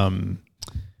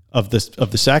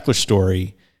Sackler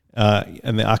story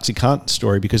and the OxyContin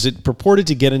story, because it purported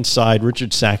to get inside Richard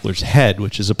Sackler's head,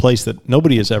 which is a place that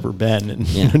nobody has ever been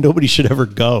and nobody should ever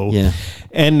go. Yeah.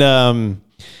 And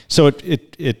so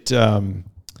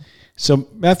so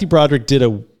Matthew Broderick did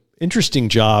a interesting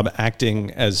job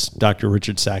acting as Dr.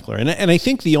 Richard Sackler. And I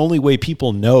think the only way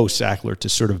people know Sackler to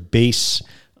sort of base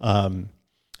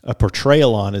a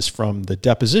portrayal on is from the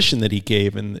deposition that he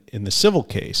gave in the civil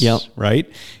case, right?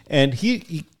 And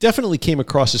he definitely came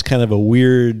across as kind of a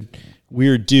weird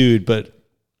dude, but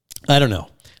I don't know.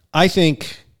 I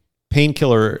think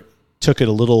Painkiller took it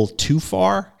a little too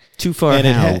far. Too far and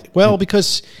how?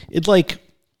 Because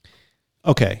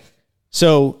okay,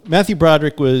 so Matthew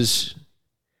Broderick was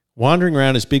wandering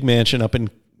around his big mansion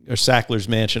Sackler's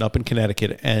mansion up in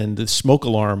Connecticut, and the smoke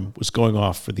alarm was going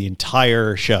off for the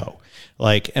entire show.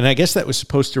 And I guess that was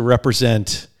supposed to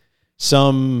represent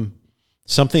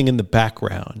something in the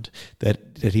background that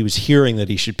he was hearing that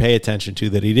he should pay attention to,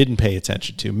 that he didn't pay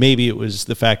attention to. Maybe it was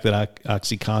the fact that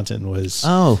OxyContin was,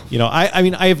 I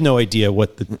mean, I have no idea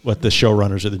what the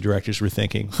showrunners or the directors were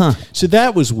thinking. Huh. So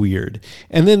that was weird.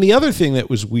 And then the other thing that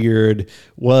was weird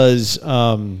was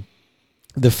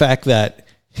the fact that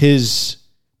his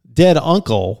dead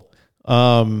uncle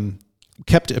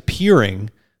kept appearing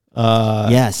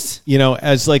yes,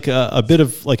 as like a bit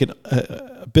of like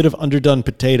a bit of underdone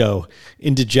potato,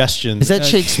 indigestion. Is that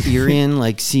Shakespearean?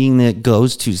 Like seeing that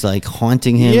ghost who's like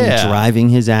haunting him, driving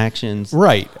his actions,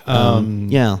 right?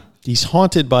 He's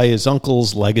haunted by his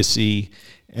uncle's legacy,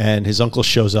 and his uncle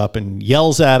shows up and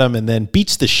yells at him, and then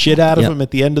beats the shit out of him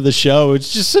at the end of the show.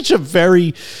 It's just such a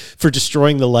for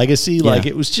destroying the legacy. Like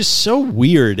it was just so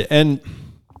weird, and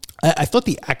I thought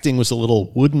the acting was a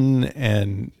little wooden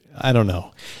and. I don't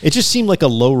know. It just seemed like a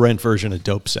low-rent version of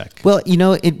Dope Sick. Well,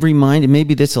 it reminded,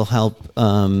 maybe this will help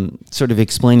sort of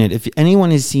explain it. If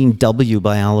anyone has seen W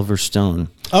by Oliver Stone.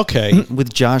 Okay.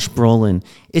 With Josh Brolin,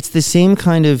 it's the same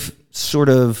kind of sort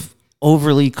of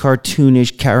overly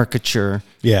cartoonish caricature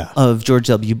of George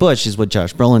W. Bush is what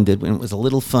Josh Brolin did when it was a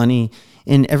little funny.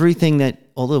 And everything that,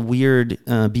 all the weird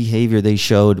behavior they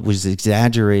showed was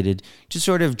exaggerated to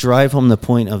sort of drive home the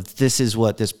point of this is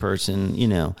what this person,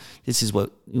 this is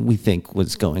what we think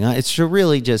was going on. It's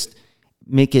really just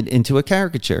make it into a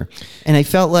caricature. And I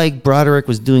felt like Broderick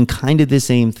was doing kind of the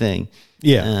same thing.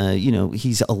 Yeah.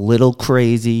 He's a little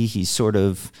crazy. He's sort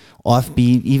of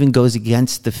offbeat, even goes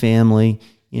against the family.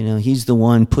 He's the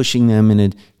one pushing them in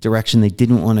a direction they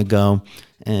didn't want to go.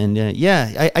 And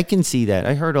I can see that.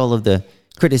 I heard all of the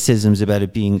criticisms about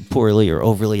it being poorly or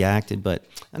overly acted, but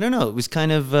I don't know. It was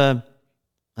kind of, I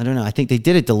don't know. I think they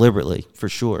did it deliberately, for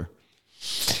sure.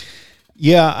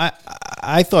 Yeah,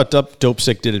 I thought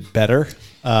Dopesick did it better.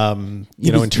 In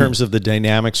terms of the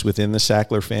dynamics within the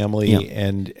Sackler family,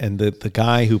 and the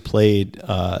guy who played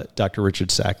Dr. Richard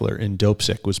Sackler in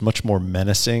Dopesick was much more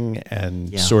menacing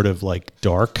and sort of like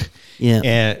dark. Yeah,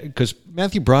 and because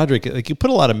Matthew Broderick, like, you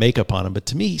put a lot of makeup on him, but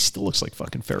to me, he still looks like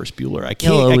fucking Ferris Bueller. I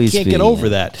can't get over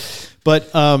that.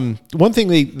 But one thing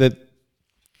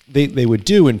they would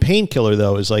do in Painkiller,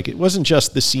 though, is like, it wasn't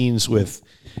just the scenes with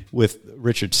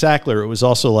Richard Sackler. It was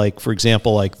also, like, for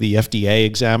example, like the FDA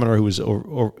examiner who was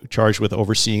charged with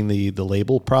overseeing the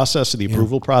label process, or the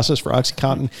approval process for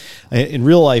OxyContin. In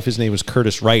real life, his name was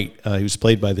Curtis Wright. He was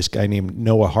played by this guy named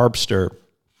Noah Harbster.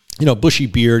 Bushy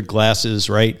beard, glasses,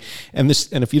 right? And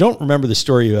if you don't remember the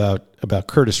story about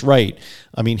Curtis Wright,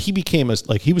 I mean, he became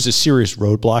he was a serious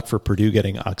roadblock for Purdue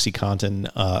getting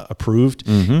OxyContin approved,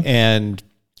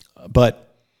 but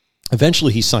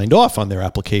eventually he signed off on their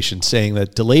application, saying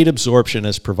that delayed absorption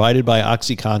as provided by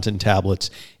OxyContin tablets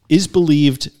is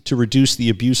believed to reduce the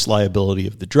abuse liability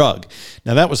of the drug.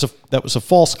 Now, that was a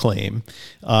false claim,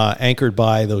 anchored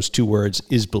by those two words,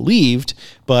 is believed,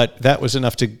 but that was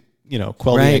enough to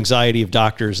quell the anxiety of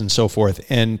doctors and so forth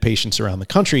and patients around the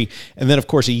country. And then, of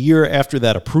course, a year after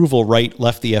that approval, Wright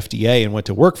left the FDA and went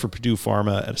to work for Purdue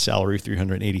Pharma at a salary of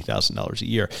 $380,000 a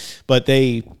year. But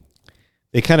they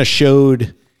kind of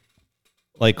showed,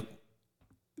 like,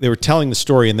 they were telling the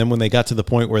story, and then when they got to the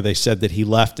point where they said that he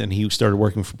left and he started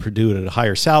working for Purdue at a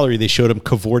higher salary, they showed him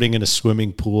cavorting in a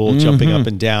swimming pool, jumping up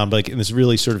and down, like in this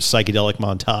really sort of psychedelic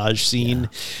montage scene. Yeah.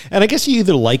 And I guess you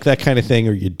either like that kind of thing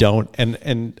or you don't.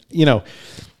 And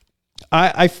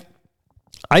I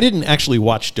didn't actually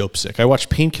watch Dopesick. I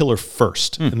watched Painkiller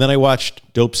first, and then I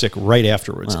watched Dopesick right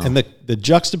afterwards. Wow. And the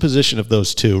juxtaposition of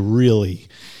those two really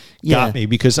got me,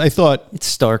 because I thought it's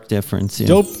stark difference.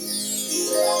 Yeah.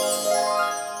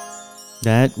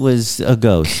 That was a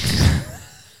ghost.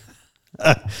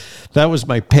 That was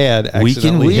my pad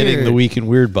accidentally hitting the Weak and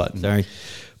Weird button. Sorry.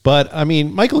 But, I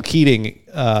mean, Michael Keaton,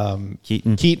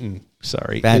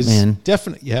 sorry. Batman.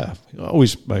 Definitely,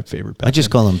 always my favorite Batman. I just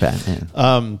call him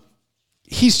Batman.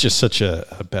 He's just such a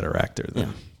better actor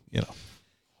than,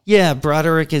 Yeah,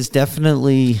 Broderick is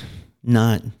definitely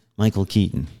not Michael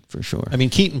Keaton, for sure. I mean,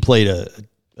 Keaton played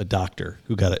a doctor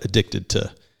who got addicted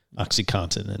to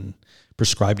OxyContin and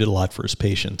prescribed it a lot for his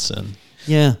patients, and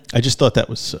I just thought that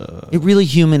was it really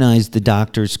humanized the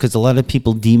doctors, because a lot of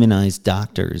people demonize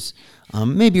doctors,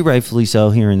 maybe rightfully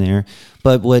so here and there.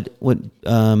 But what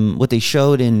they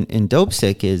showed in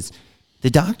Dopesick is the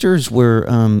doctors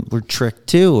were tricked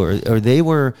too, or they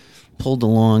were pulled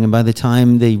along, and by the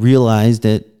time they realized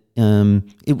that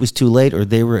it was too late, or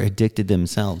they were addicted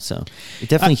themselves. So it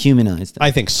definitely humanized them.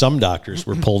 I think some doctors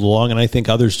were pulled along, and I think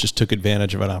others just took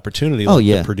advantage of an opportunity. Like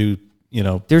the Purdue,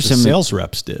 there's some sales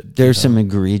reps did. There's some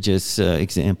egregious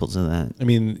examples of that. I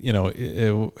mean,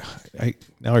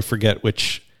 I forget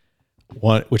which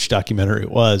documentary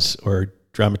it was or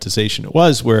dramatization it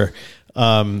was, where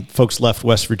folks left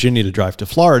West Virginia to drive to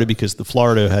Florida because the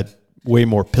Florida had way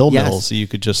more pill mills, so you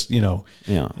could just, and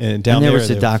there was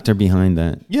a doctor behind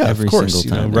that. Yeah, every of course,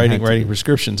 single time writing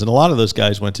prescriptions, and a lot of those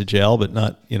guys went to jail, but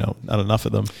not enough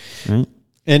of them. Right.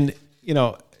 And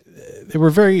they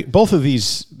were both of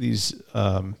these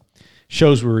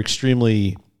shows were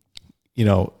extremely,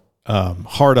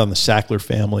 hard on the Sackler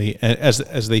family,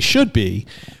 as they should be.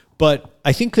 But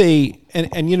I think they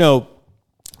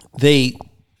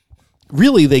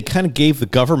kind of gave the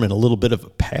government a little bit of a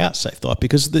pass, I thought,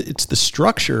 because it's the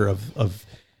structure of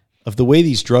the way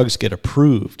these drugs get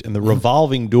approved and the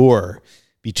revolving door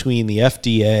between the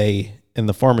FDA and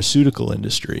the pharmaceutical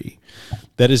industry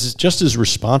that is just as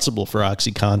responsible for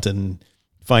OxyContin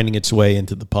finding its way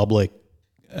into the public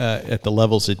at the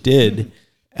levels it did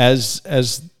as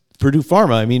Purdue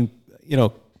Pharma. I mean,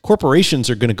 corporations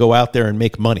are going to go out there and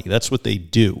make money. That's what they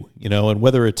do, and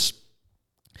whether it's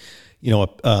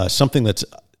something that's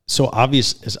so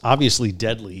obviously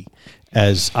deadly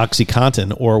as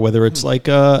OxyContin, or whether it's like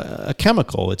a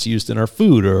chemical that's used in our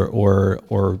food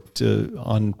or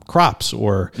on crops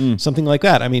or something like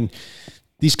that. I mean,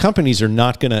 these companies are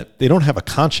they don't have a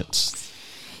conscience.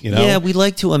 Yeah, we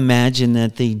like to imagine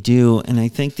that they do, and I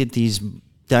think that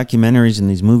documentaries and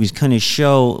these movies kind of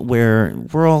show where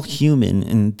we're all human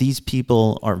and these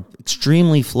people are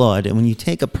extremely flawed. And when you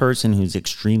take a person who's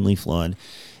extremely flawed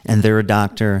and they're a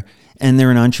doctor and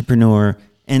they're an entrepreneur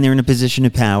and they're in a position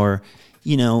of power,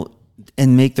 you know,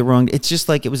 and make the wrong, it's just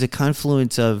like it was a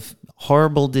confluence of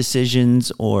horrible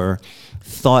decisions or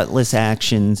thoughtless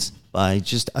actions by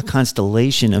just a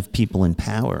constellation of people in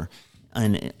power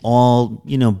and all,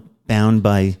 you know, bound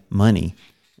by money.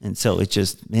 And so it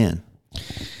just, man,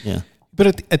 yeah.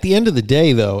 But at the end of the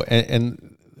day, though,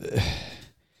 and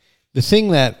the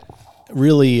thing that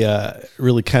really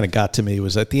kind of got to me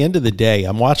was at the end of the day,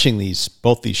 I'm watching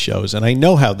both these shows, and I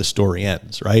know how the story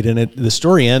ends, right? And the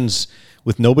story ends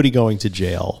with nobody going to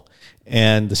jail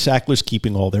and the Sacklers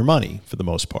keeping all their money for the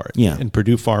most part. Yeah. And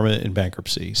Purdue Pharma in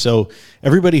bankruptcy. So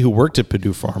everybody who worked at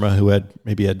Purdue Pharma who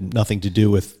had nothing to do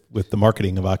with the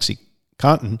marketing of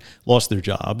OxyContin lost their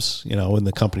jobs, you know, when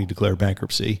the company declared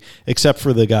bankruptcy, except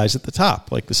for the guys at the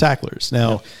top, like the Sacklers.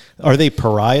 Now, are they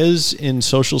pariahs in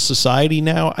social society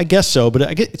now? I guess so,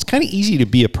 but it's kind of easy to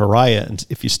be a pariah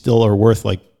if you still are worth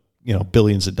like, you know,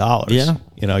 billions of dollars. Yeah.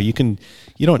 You know, you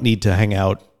don't need to hang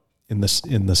out in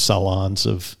the salons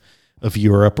of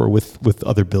Europe or with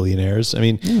other billionaires. I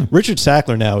mean, Richard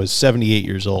Sackler now is 78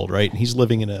 years old, right? And he's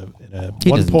living in a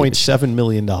 $1.7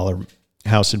 million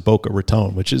house in Boca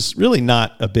Raton, which is really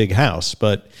not a big house,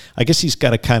 but I guess he's got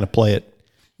to kind of play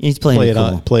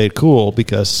it cool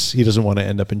because he doesn't want to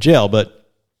end up in jail. But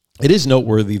it is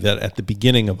noteworthy that at the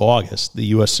beginning of August, the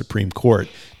U.S. Supreme Court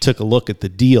took a look at the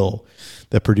deal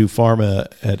that Purdue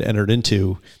Pharma had entered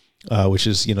into, which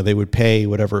is, you know, they would pay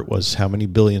whatever it was, how many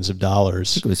billions of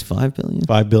dollars? I think it was $5 billion.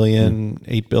 $5 billion,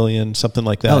 $8 billion, something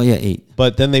like that. Oh, yeah, 8.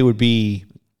 But then they would be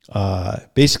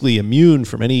basically immune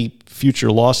from any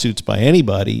future lawsuits by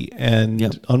anybody and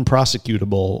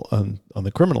unprosecutable on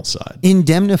the criminal side.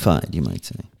 Indemnified, you might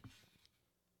say.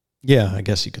 Yeah, I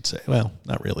guess you could say. Well,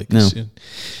 not really. No.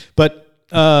 But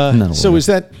so is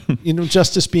that, you know,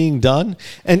 justice being done?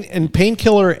 And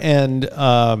Painkiller and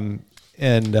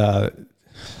the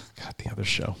other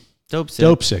show.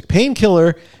 Dopesick.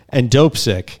 Painkiller and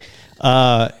Dopesick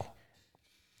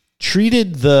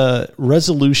treated the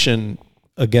resolution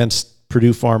against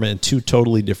Purdue Pharma in two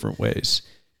totally different ways.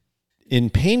 In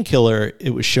Painkiller,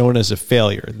 it was shown as a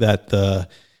failure that the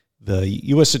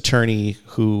U.S. attorney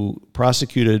who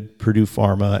prosecuted Purdue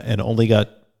Pharma and only got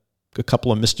a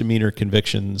couple of misdemeanor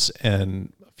convictions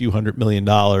and a few $100 million,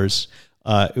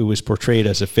 it was portrayed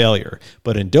as a failure.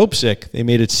 But in Dopesick, they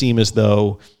made it seem as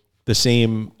though the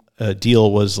same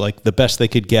deal was like the best they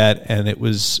could get, and it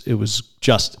was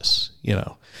justice, you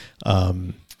know.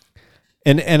 And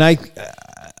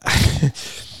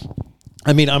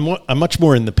I mean, I'm much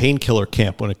more in the Painkiller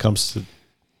camp when it comes to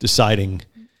deciding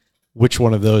which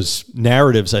one of those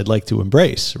narratives I'd like to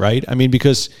embrace, right? I mean,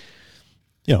 because,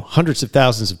 you know, hundreds of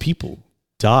thousands of people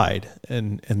died,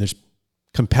 and there's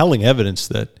compelling evidence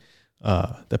that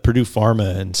Purdue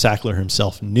Pharma and Sackler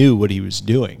himself knew what he was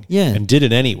doing and did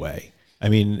it anyway. I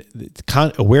mean,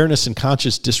 awareness and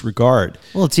conscious disregard.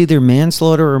 Well, it's either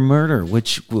manslaughter or murder,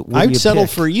 which I'd settle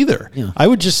for either. Yeah. I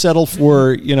would just settle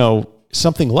for, you know,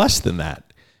 something less than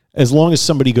that, as long as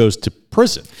somebody goes to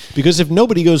prison. Because if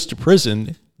nobody goes to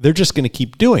prison, they're just going to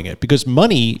keep doing it because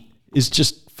money is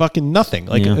just fucking nothing.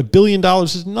 Like $1 billion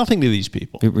is nothing to these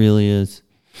people. It really is.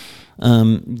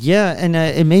 And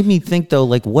it made me think though,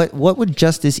 like what would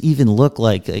justice even look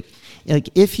like? Like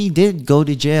if he did go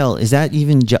to jail, is that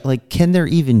even can there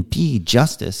even be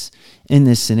justice in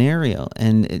this scenario?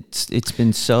 And it's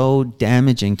been so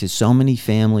damaging to so many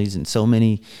families and so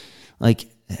many, like,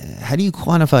 how do you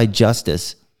quantify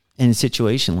justice in a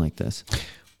situation like this?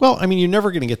 Well, I mean, you're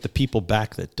never going to get the people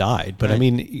back that died. But right. I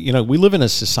mean, you know, we live in a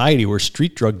society where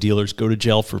street drug dealers go to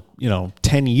jail for,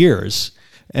 10 years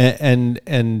and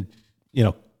you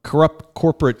know, corrupt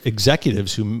corporate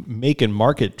executives who make and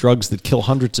market drugs that kill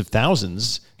hundreds of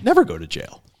thousands never go to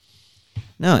jail.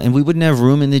 No, and we wouldn't have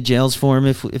room in the jails for them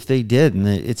if they did. And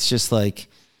it's just like...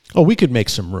 Oh, we could make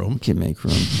some room. We could make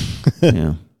room.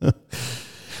 Yeah.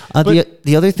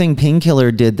 The other thing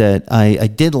Painkiller did that I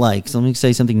did like, so let me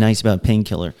say something nice about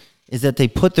Painkiller, is that they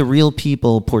put the real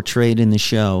people portrayed in the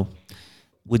show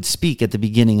would speak at the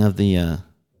beginning of the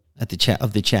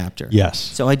chapter. Yes.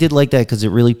 So I did like that because it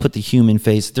really put the human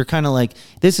face. They're kind of like,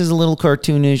 this is a little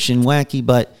cartoonish and wacky,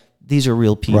 but these are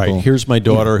real people. Right. Here's my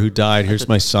daughter who died. Here's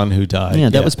my son who died. Yeah,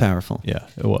 that was powerful. Yeah,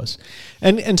 it was.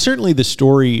 And certainly the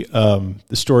story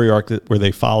arc where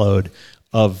they followed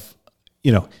of,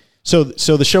 so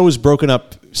the show was broken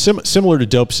up similar to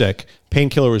Dopesick.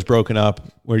 Painkiller was broken up,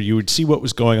 where you would see what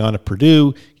was going on at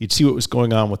Purdue, you'd see what was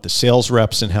going on with the sales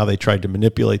reps and how they tried to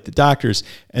manipulate the doctors,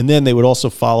 and then they would also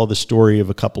follow the story of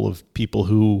a couple of people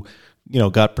who,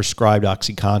 got prescribed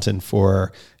OxyContin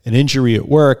for an injury at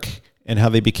work, and how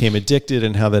they became addicted,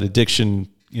 and how that addiction,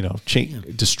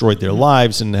 destroyed their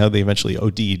lives, and how they eventually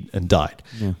OD'd and died.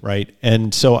 Yeah. Right.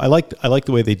 And so I like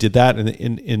the way they did that. And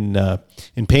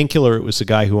in Painkiller, it was a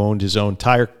guy who owned his own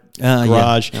tire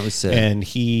garage, that was sad. And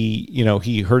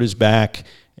he hurt his back,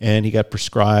 and he got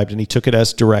prescribed, and he took it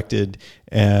as directed,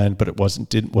 but it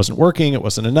wasn't working. It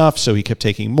wasn't enough. So he kept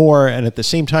taking more. And at the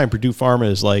same time, Purdue Pharma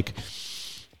is like,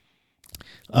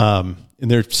 in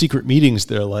their secret meetings,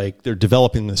 they're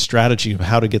developing the strategy of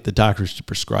how to get the doctors to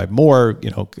prescribe more.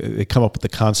 They come up with the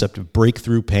concept of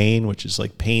breakthrough pain, which is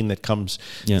like pain that comes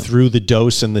through the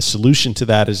dose, and the solution to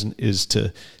that is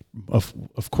to,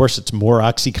 of course, it's more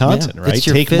OxyContin, right?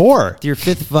 Take more. Your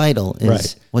fifth vital is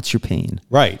right. What's your pain,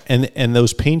 right? And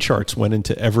those pain charts went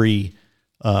into every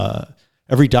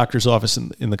doctor's office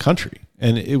in the country,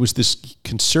 and it was this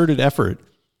concerted effort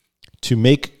to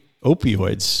make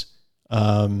opioids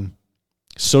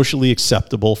socially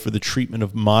acceptable for the treatment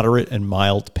of moderate and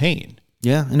mild pain.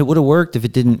 Yeah, and it would have worked if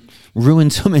it didn't ruin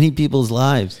so many people's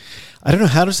lives. I don't know,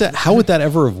 how would that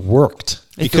ever have worked?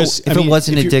 Because if it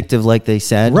wasn't addictive like they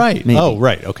said. Right. Maybe. Oh,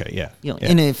 right. Okay, yeah.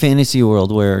 In a fantasy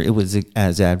world where it was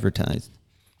as advertised.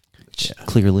 Which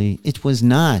clearly it was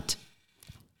not.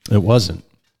 It wasn't,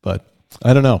 but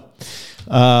I don't know.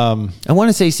 I want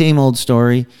to say same old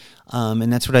story,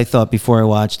 and that's what I thought before I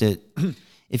watched it.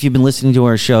 If you've been listening to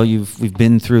our show, we've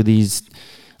been through these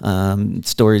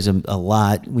stories a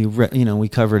lot. We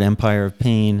covered Empire of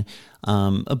Pain,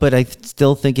 but I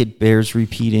still think it bears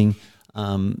repeating.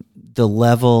 The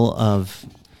level of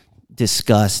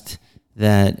disgust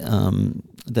that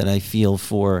I feel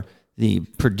for the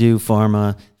Purdue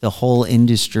Pharma, the whole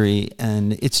industry,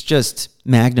 and it's just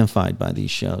magnified by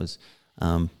these shows.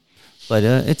 But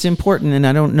it's important, and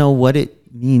I don't know what it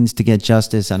means to get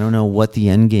justice. I don't know what the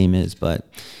end game is, but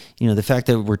the fact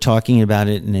that we're talking about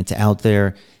it and it's out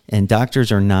there, and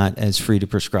doctors are not as free to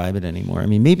prescribe it anymore. I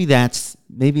mean, maybe that's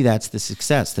the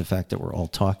success. The fact that we're all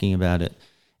talking about it.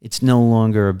 It's no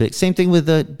longer a big. Same thing with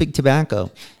big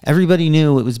tobacco. Everybody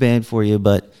knew it was bad for you,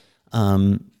 but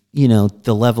the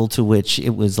level to which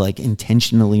it was like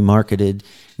intentionally marketed,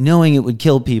 knowing it would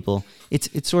kill people.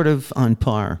 It's sort of on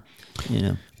par.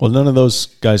 Well, none of those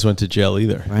guys went to jail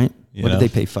either, right? Did they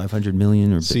pay $500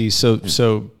 million? Or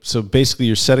so basically,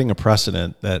 you're setting a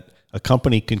precedent that a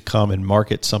company can come and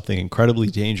market something incredibly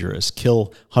dangerous,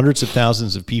 kill hundreds of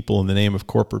thousands of people in the name of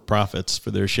corporate profits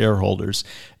for their shareholders,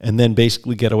 and then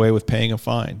basically get away with paying a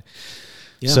fine.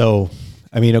 Yeah. So,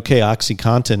 I mean, okay,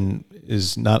 OxyContin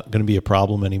is not going to be a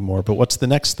problem anymore, but what's the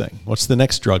next thing? What's the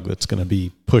next drug that's going to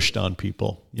be pushed on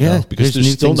people? Because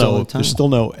there's still no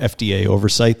FDA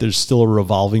oversight. There's still a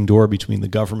revolving door between the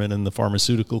government and the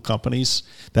pharmaceutical companies.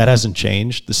 That hasn't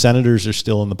changed. The senators are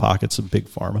still in the pockets of big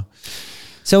pharma.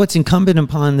 So it's incumbent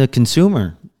upon the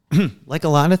consumer, like a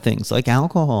lot of things, like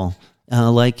alcohol,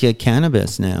 like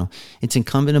cannabis now. It's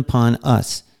incumbent upon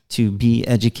us to be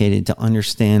educated, to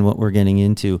understand what we're getting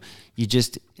into.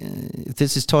 If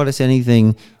this has taught us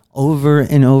anything over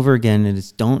and over again, it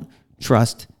is don't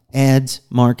trust ads,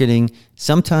 marketing.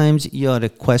 Sometimes you ought to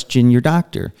question your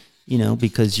doctor,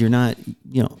 because you're not,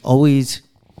 always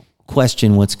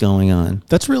question what's going on.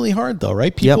 That's really hard though,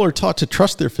 right? People are taught to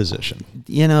trust their physician.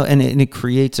 And it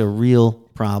creates a real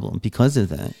problem because of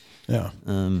that. Yeah.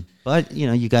 But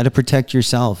you got to protect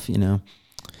yourself,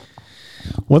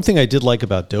 One thing I did like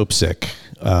about Dope Sick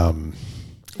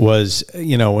was,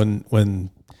 when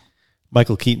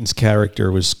Michael Keaton's character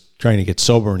was trying to get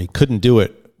sober and he couldn't do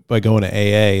it by going to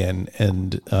AA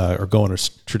or going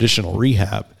to traditional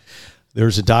rehab. There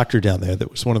was a doctor down there that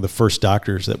was one of the first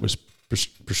doctors that was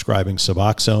prescribing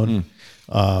Suboxone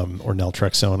or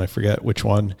naltrexone, I forget which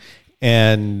one.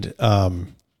 And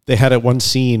they had one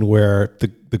scene where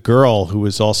the girl who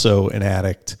was also an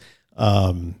addict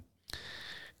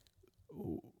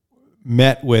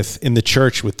met in the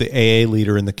church with the AA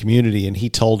leader in the community, and he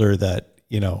told her that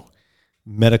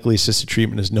medically assisted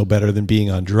treatment is no better than being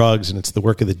on drugs, and it's the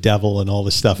work of the devil and all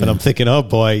this stuff. Yeah. And I'm thinking, oh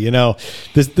boy,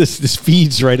 this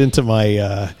feeds right into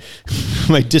my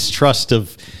my distrust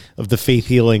of the faith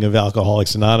healing of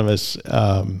Alcoholics Anonymous.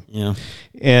 And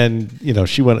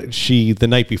she the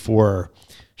night before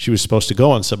she was supposed to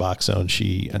go on Suboxone,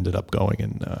 she ended up going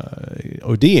and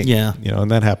ODing. Yeah. And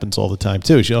that happens all the time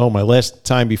too. She, my last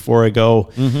time before I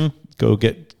go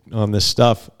get on this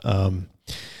stuff. One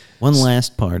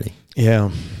last party.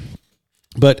 Yeah.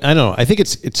 But I don't know. I think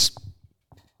it's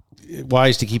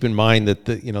wise to keep in mind that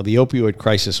the opioid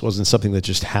crisis wasn't something that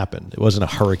just happened. It wasn't a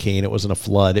hurricane. It wasn't a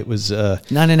flood. It was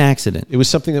not an accident. It was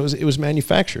something that was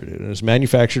manufactured. It was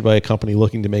manufactured by a company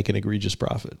looking to make an egregious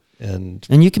profit. And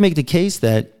you can make the case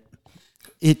that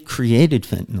it created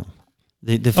fentanyl.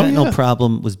 The fentanyl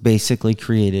problem was basically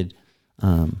created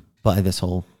by this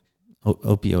whole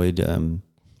opioid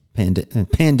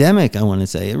pandemic. I want to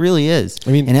say it really is.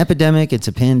 I mean, an epidemic. It's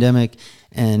a pandemic,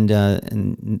 and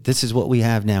this is what we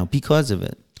have now because of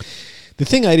it. The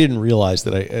thing I didn't realize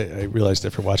that I realized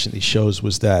after watching these shows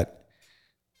was that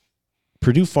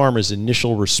Purdue Pharma's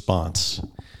initial response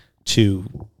to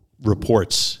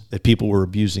reports that people were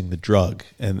abusing the drug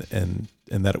and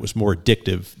that it was more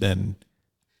addictive than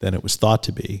it was thought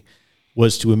to be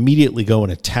was to immediately go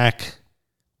and attack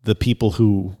the people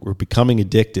who were becoming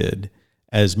addicted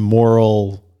as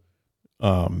moral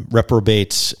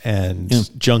reprobates and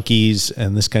junkies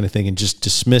and this kind of thing, and just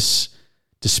dismiss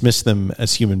them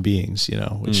as human beings,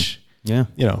 which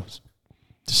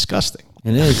disgusting.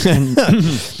 It is,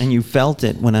 and you felt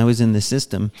it when I was in the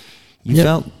system. You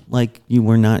felt like you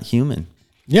were not human.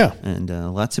 Yeah, and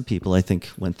lots of people I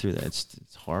think went through that.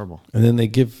 It's horrible. And then they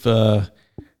give, and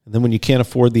then when you can't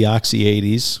afford the Oxy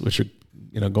 80s, which are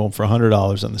going for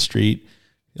 $100 on the street.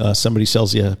 Somebody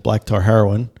sells you black tar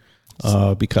heroin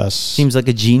because seems like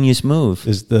a genius move.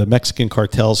 Is the Mexican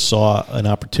cartels saw an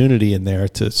opportunity in there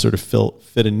to sort of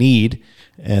fit a need,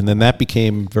 and then that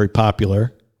became very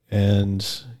popular. And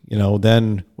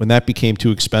then when that became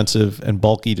too expensive and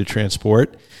bulky to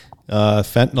transport,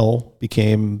 fentanyl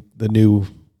became the new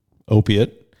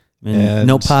opiate. And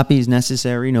no poppies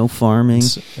necessary, no farming.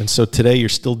 And so today you're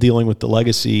still dealing with the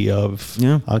legacy of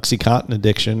Oxycontin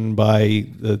addiction by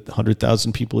the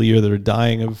 100,000 people a year that are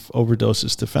dying of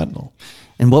overdoses to fentanyl.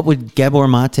 And what would Gabor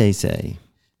Mate say?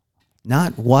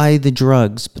 Not why the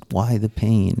drugs, but why the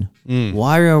pain?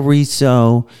 Why are we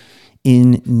so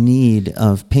in need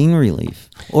of pain relief?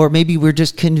 Or maybe we're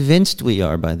just convinced we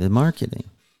are by the marketing.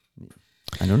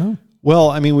 I don't know.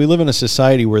 Well, I mean, we live in a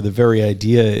society where the very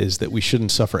idea is that we shouldn't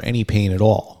suffer any pain at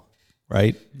all,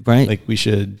 right? Right. Like we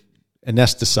should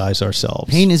anesthetize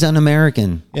ourselves. Pain is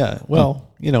un-American. Yeah. Well,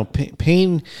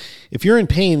 pain, if you're in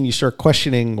pain, you start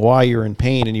questioning why you're in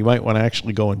pain, and you might want to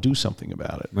actually go and do something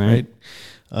about it, right?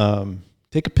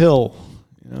 Take a pill,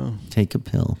 Take a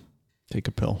pill. Take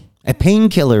a pill. A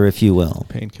painkiller, if you will.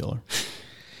 Painkiller.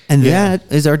 And that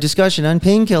is our discussion on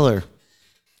Painkiller.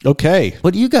 Okay.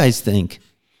 What do you guys think?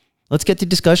 Let's get the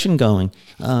discussion going.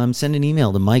 Send an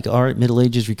email to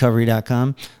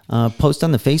mikeR@middleagesrecovery.com. Post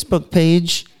on the Facebook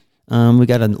page. We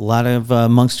got a lot of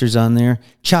Monksters on there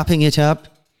chopping it up,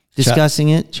 discussing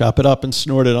it. Chop it up and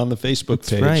snort it on the Facebook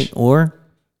page. Right. Or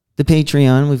the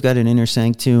Patreon. We've got an Inner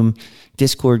Sanctum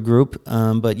Discord group.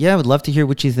 But yeah, I would love to hear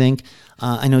what you think.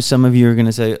 I know some of you are going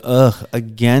to say, ugh,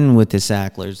 again with the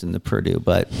Sacklers and the Purdue,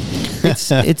 but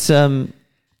it's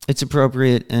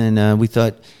appropriate. And we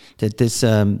thought that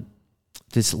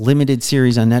this limited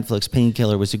series on Netflix,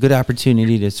 Painkiller, was a good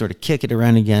opportunity to sort of kick it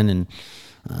around again and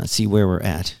see where we're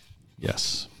at.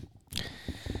 Yes.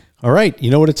 All right.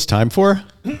 You know what it's time for?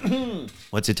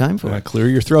 What's it time for? Clear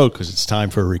your throat because it's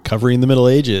time for Recovery in the Middle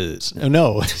Ages. Oh,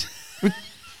 no.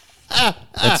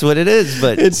 That's what it is,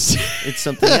 but it's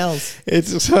something else.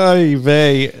 It's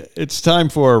time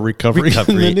for Recovery in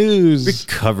the News.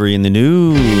 Recovery in the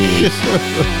News.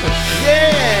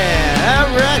 All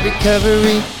right,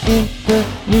 recovery in the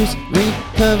news,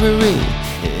 recovery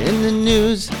in the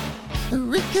news,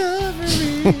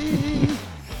 recovery,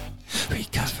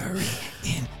 recovery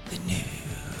in the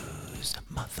news,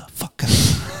 motherfucker.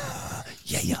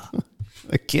 Yeah.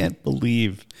 I can't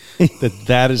believe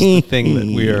that is the thing that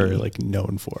we are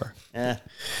known for.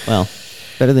 Well,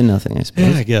 better than nothing, I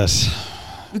suppose. Yeah, I guess.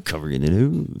 Recovery in the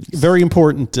news. Very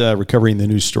important Recovery in the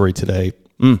News story today.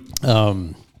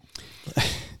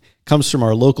 Comes from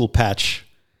our local patch,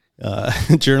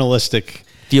 journalistic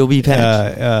DOB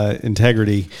patch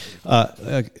integrity.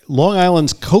 Long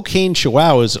Island's cocaine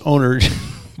chihuahua's owner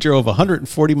drove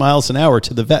 140 miles an hour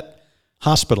to vet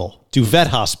hospital,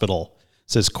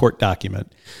 says court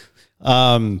document.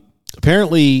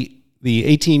 Apparently,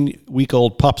 the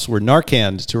 18-week-old pups were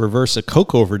Narcaned to reverse a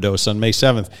coke overdose on May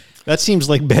 7th. That seems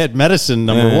like bad medicine,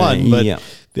 number one, but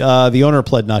the owner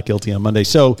pled not guilty on Monday.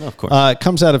 So it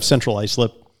comes out of Central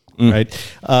Islip. Right.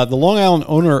 The Long Island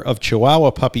owner of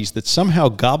Chihuahua puppies that somehow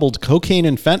gobbled cocaine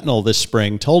and fentanyl this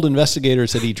spring told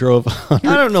investigators that he drove I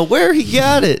don't know where he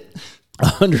got it.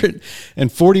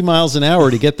 140 miles an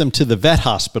hour to get them to the vet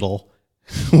hospital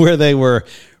where they were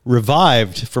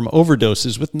revived from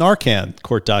overdoses with Narcan,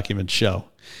 court documents show.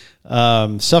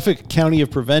 Suffolk County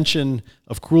of Prevention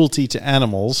of Cruelty to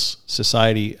Animals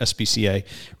Society, SPCA,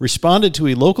 responded to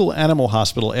a local animal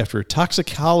hospital after a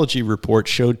toxicology report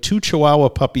showed 2 Chihuahua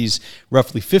puppies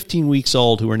roughly 15 weeks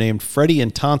old who were named Freddie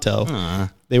and Tonto.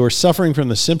 They were suffering from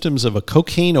the symptoms of a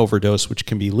cocaine overdose, which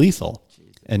can be lethal,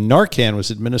 and Narcan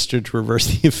was administered to reverse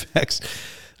the effects.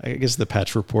 I guess the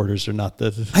patch reporters are not the...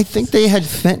 I think they had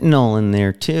fentanyl in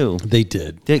there, too. They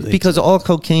did. Because all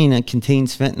cocaine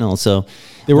contains fentanyl, so...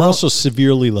 They were also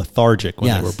severely lethargic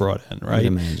when they were brought in, right?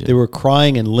 They were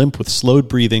crying and limp with slowed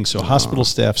breathing, so hospital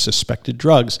staff suspected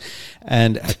drugs.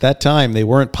 And at that time, they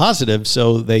weren't positive,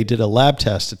 so they did a lab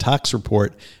test, a tox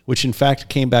report, which in fact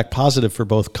came back positive for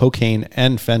both cocaine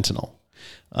and fentanyl.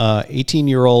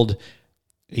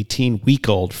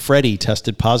 18-week-old Freddie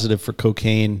tested positive for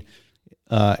cocaine,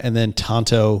 and then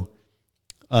Tonto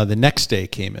the next day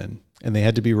came in, and they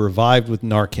had to be revived with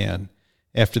Narcan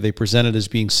after they presented as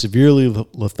being severely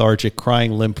lethargic,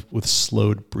 crying, limp with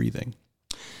slowed breathing.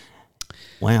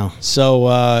 Wow. So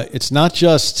it's not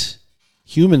just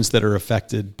humans that are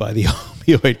affected by the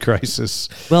opioid crisis.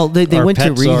 Well, they went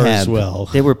to rehab as well.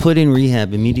 They were put in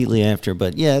rehab immediately after,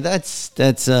 but yeah, that's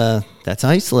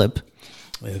islip.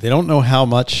 They don't know how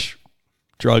much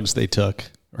drugs they took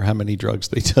or how many drugs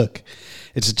they took.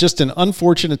 It's just an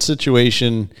unfortunate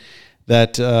situation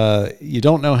that you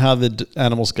don't know how the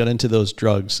animals got into those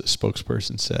drugs, a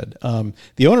spokesperson said.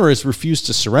 The owner has refused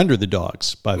to surrender the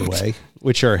dogs, by the way,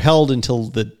 which are held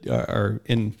until are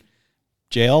in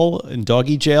jail, in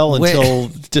doggy jail, until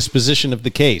disposition of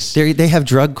the case. They have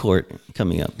drug court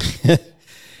coming up.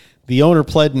 The owner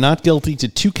pled not guilty to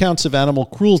 2 counts of animal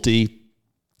cruelty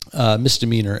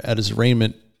misdemeanor at his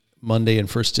arraignment Monday in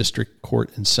First District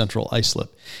Court in Central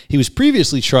Islip. He was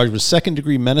previously charged with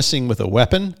second-degree menacing with a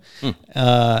weapon,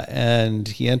 and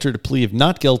he entered a plea of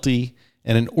not guilty,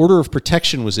 and an order of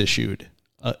protection was issued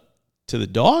to the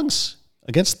dogs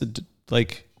against the,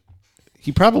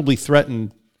 he probably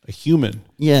threatened a human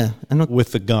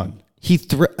with the gun.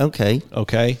 Okay.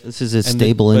 This is a And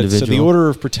stable individual. So the order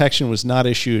of protection was not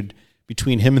issued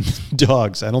between him and the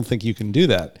dogs. I don't think you can do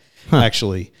that,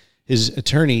 actually. His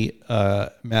attorney,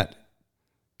 Matt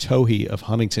Tohey of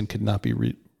Huntington, could not be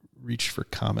reached for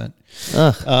comment.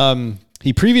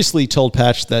 He previously told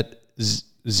Patch that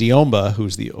Ziomba,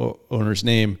 who's the owner's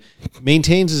name,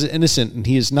 maintains is innocent, and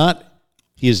he is not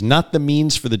the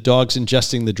means for the dogs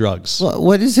ingesting the drugs. Well,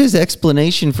 what is his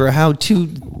explanation for how 2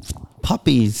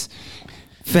 puppies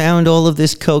found all of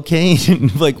this cocaine?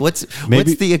 What's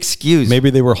the excuse?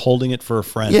 Maybe they were holding it for a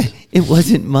friend. Yeah, it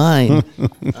wasn't mine.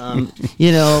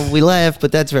 We laugh,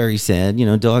 but that's very sad.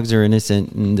 Dogs are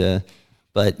innocent, and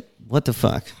but what the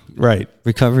fuck? Right.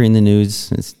 Recovery in the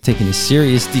news is taking a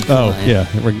serious decline. Oh, yeah,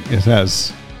 it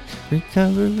has.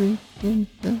 Recovery in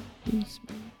the news,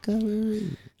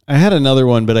 recovery. I had another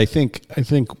one, but I think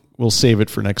we'll save it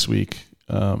for next week.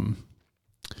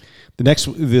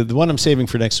 The one I'm saving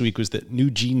for next week was that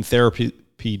new gene therapy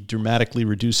dramatically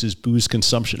reduces booze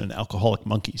consumption in alcoholic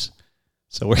monkeys.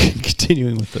 So we're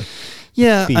continuing with the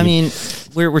theme. I mean,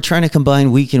 we're trying to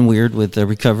combine weak and weird with the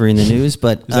recovery in the news,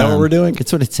 but is that what we're doing?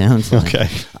 It's what it sounds like. Okay.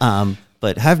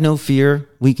 But have no fear,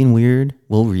 weak and weird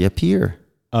will reappear.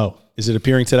 Oh, is it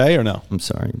appearing today or no? I'm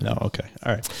sorry. No, okay.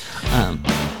 All right.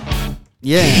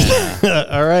 Yeah.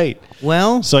 All right.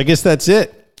 Well, so I guess that's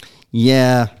it.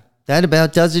 Yeah. That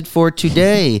about does it for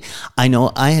today. I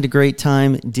know I had a great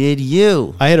time. Did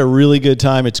you? I had a really good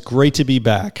time. It's great to be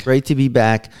back. Great to be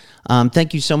back.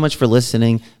 Thank you so much for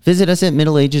listening. Visit us at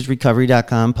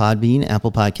middleagesrecovery.com, Podbean,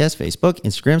 Apple Podcasts, Facebook,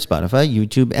 Instagram, Spotify,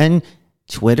 YouTube, and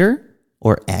Twitter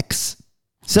or X.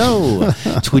 So,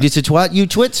 tweet us a twat, you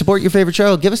twit, support your favorite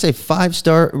show, give us a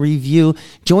 5-star review,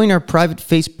 join our private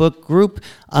Facebook group,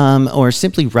 or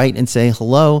simply write and say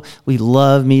hello. We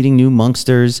love meeting new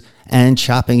monksters and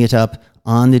chopping it up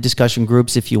on the discussion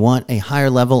groups. If you want a higher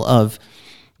level of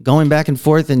going back and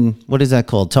forth and what is that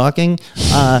called? Talking?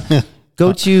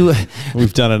 Go to...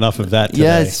 We've done enough of that today.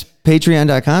 Yes,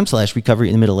 patreon.com/recovery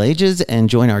in the Middle Ages and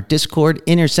join our Discord,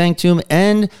 Inner Sanctum.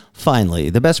 And finally,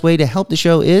 the best way to help the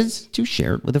show is to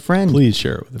share it with a friend. Please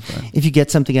share it with a friend. If you get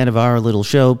something out of our little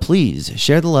show, please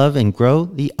share the love and grow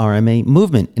the RMA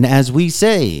movement. And as we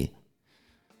say,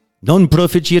 non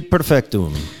proficiat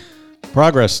perfectum.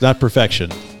 Progress, not perfection.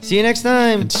 See you next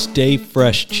time. And stay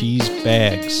fresh, cheese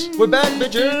bags. We're back,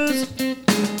 bitches.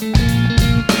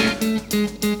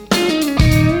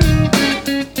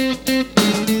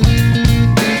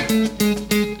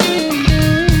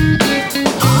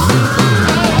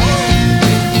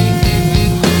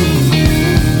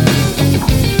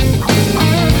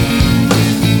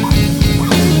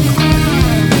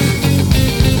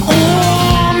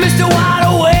 Oh, Mr. Wide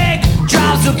Awake,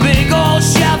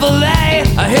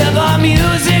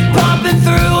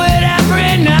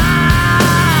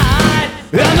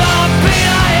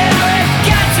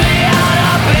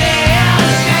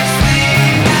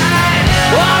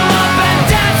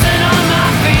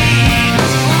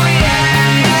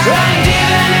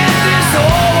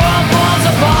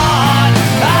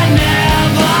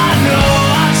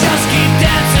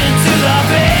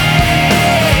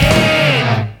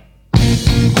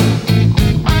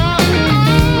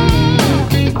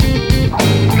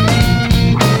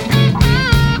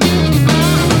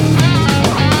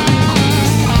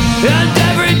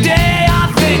 Every day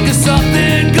I think of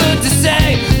something good to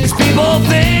say. These people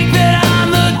think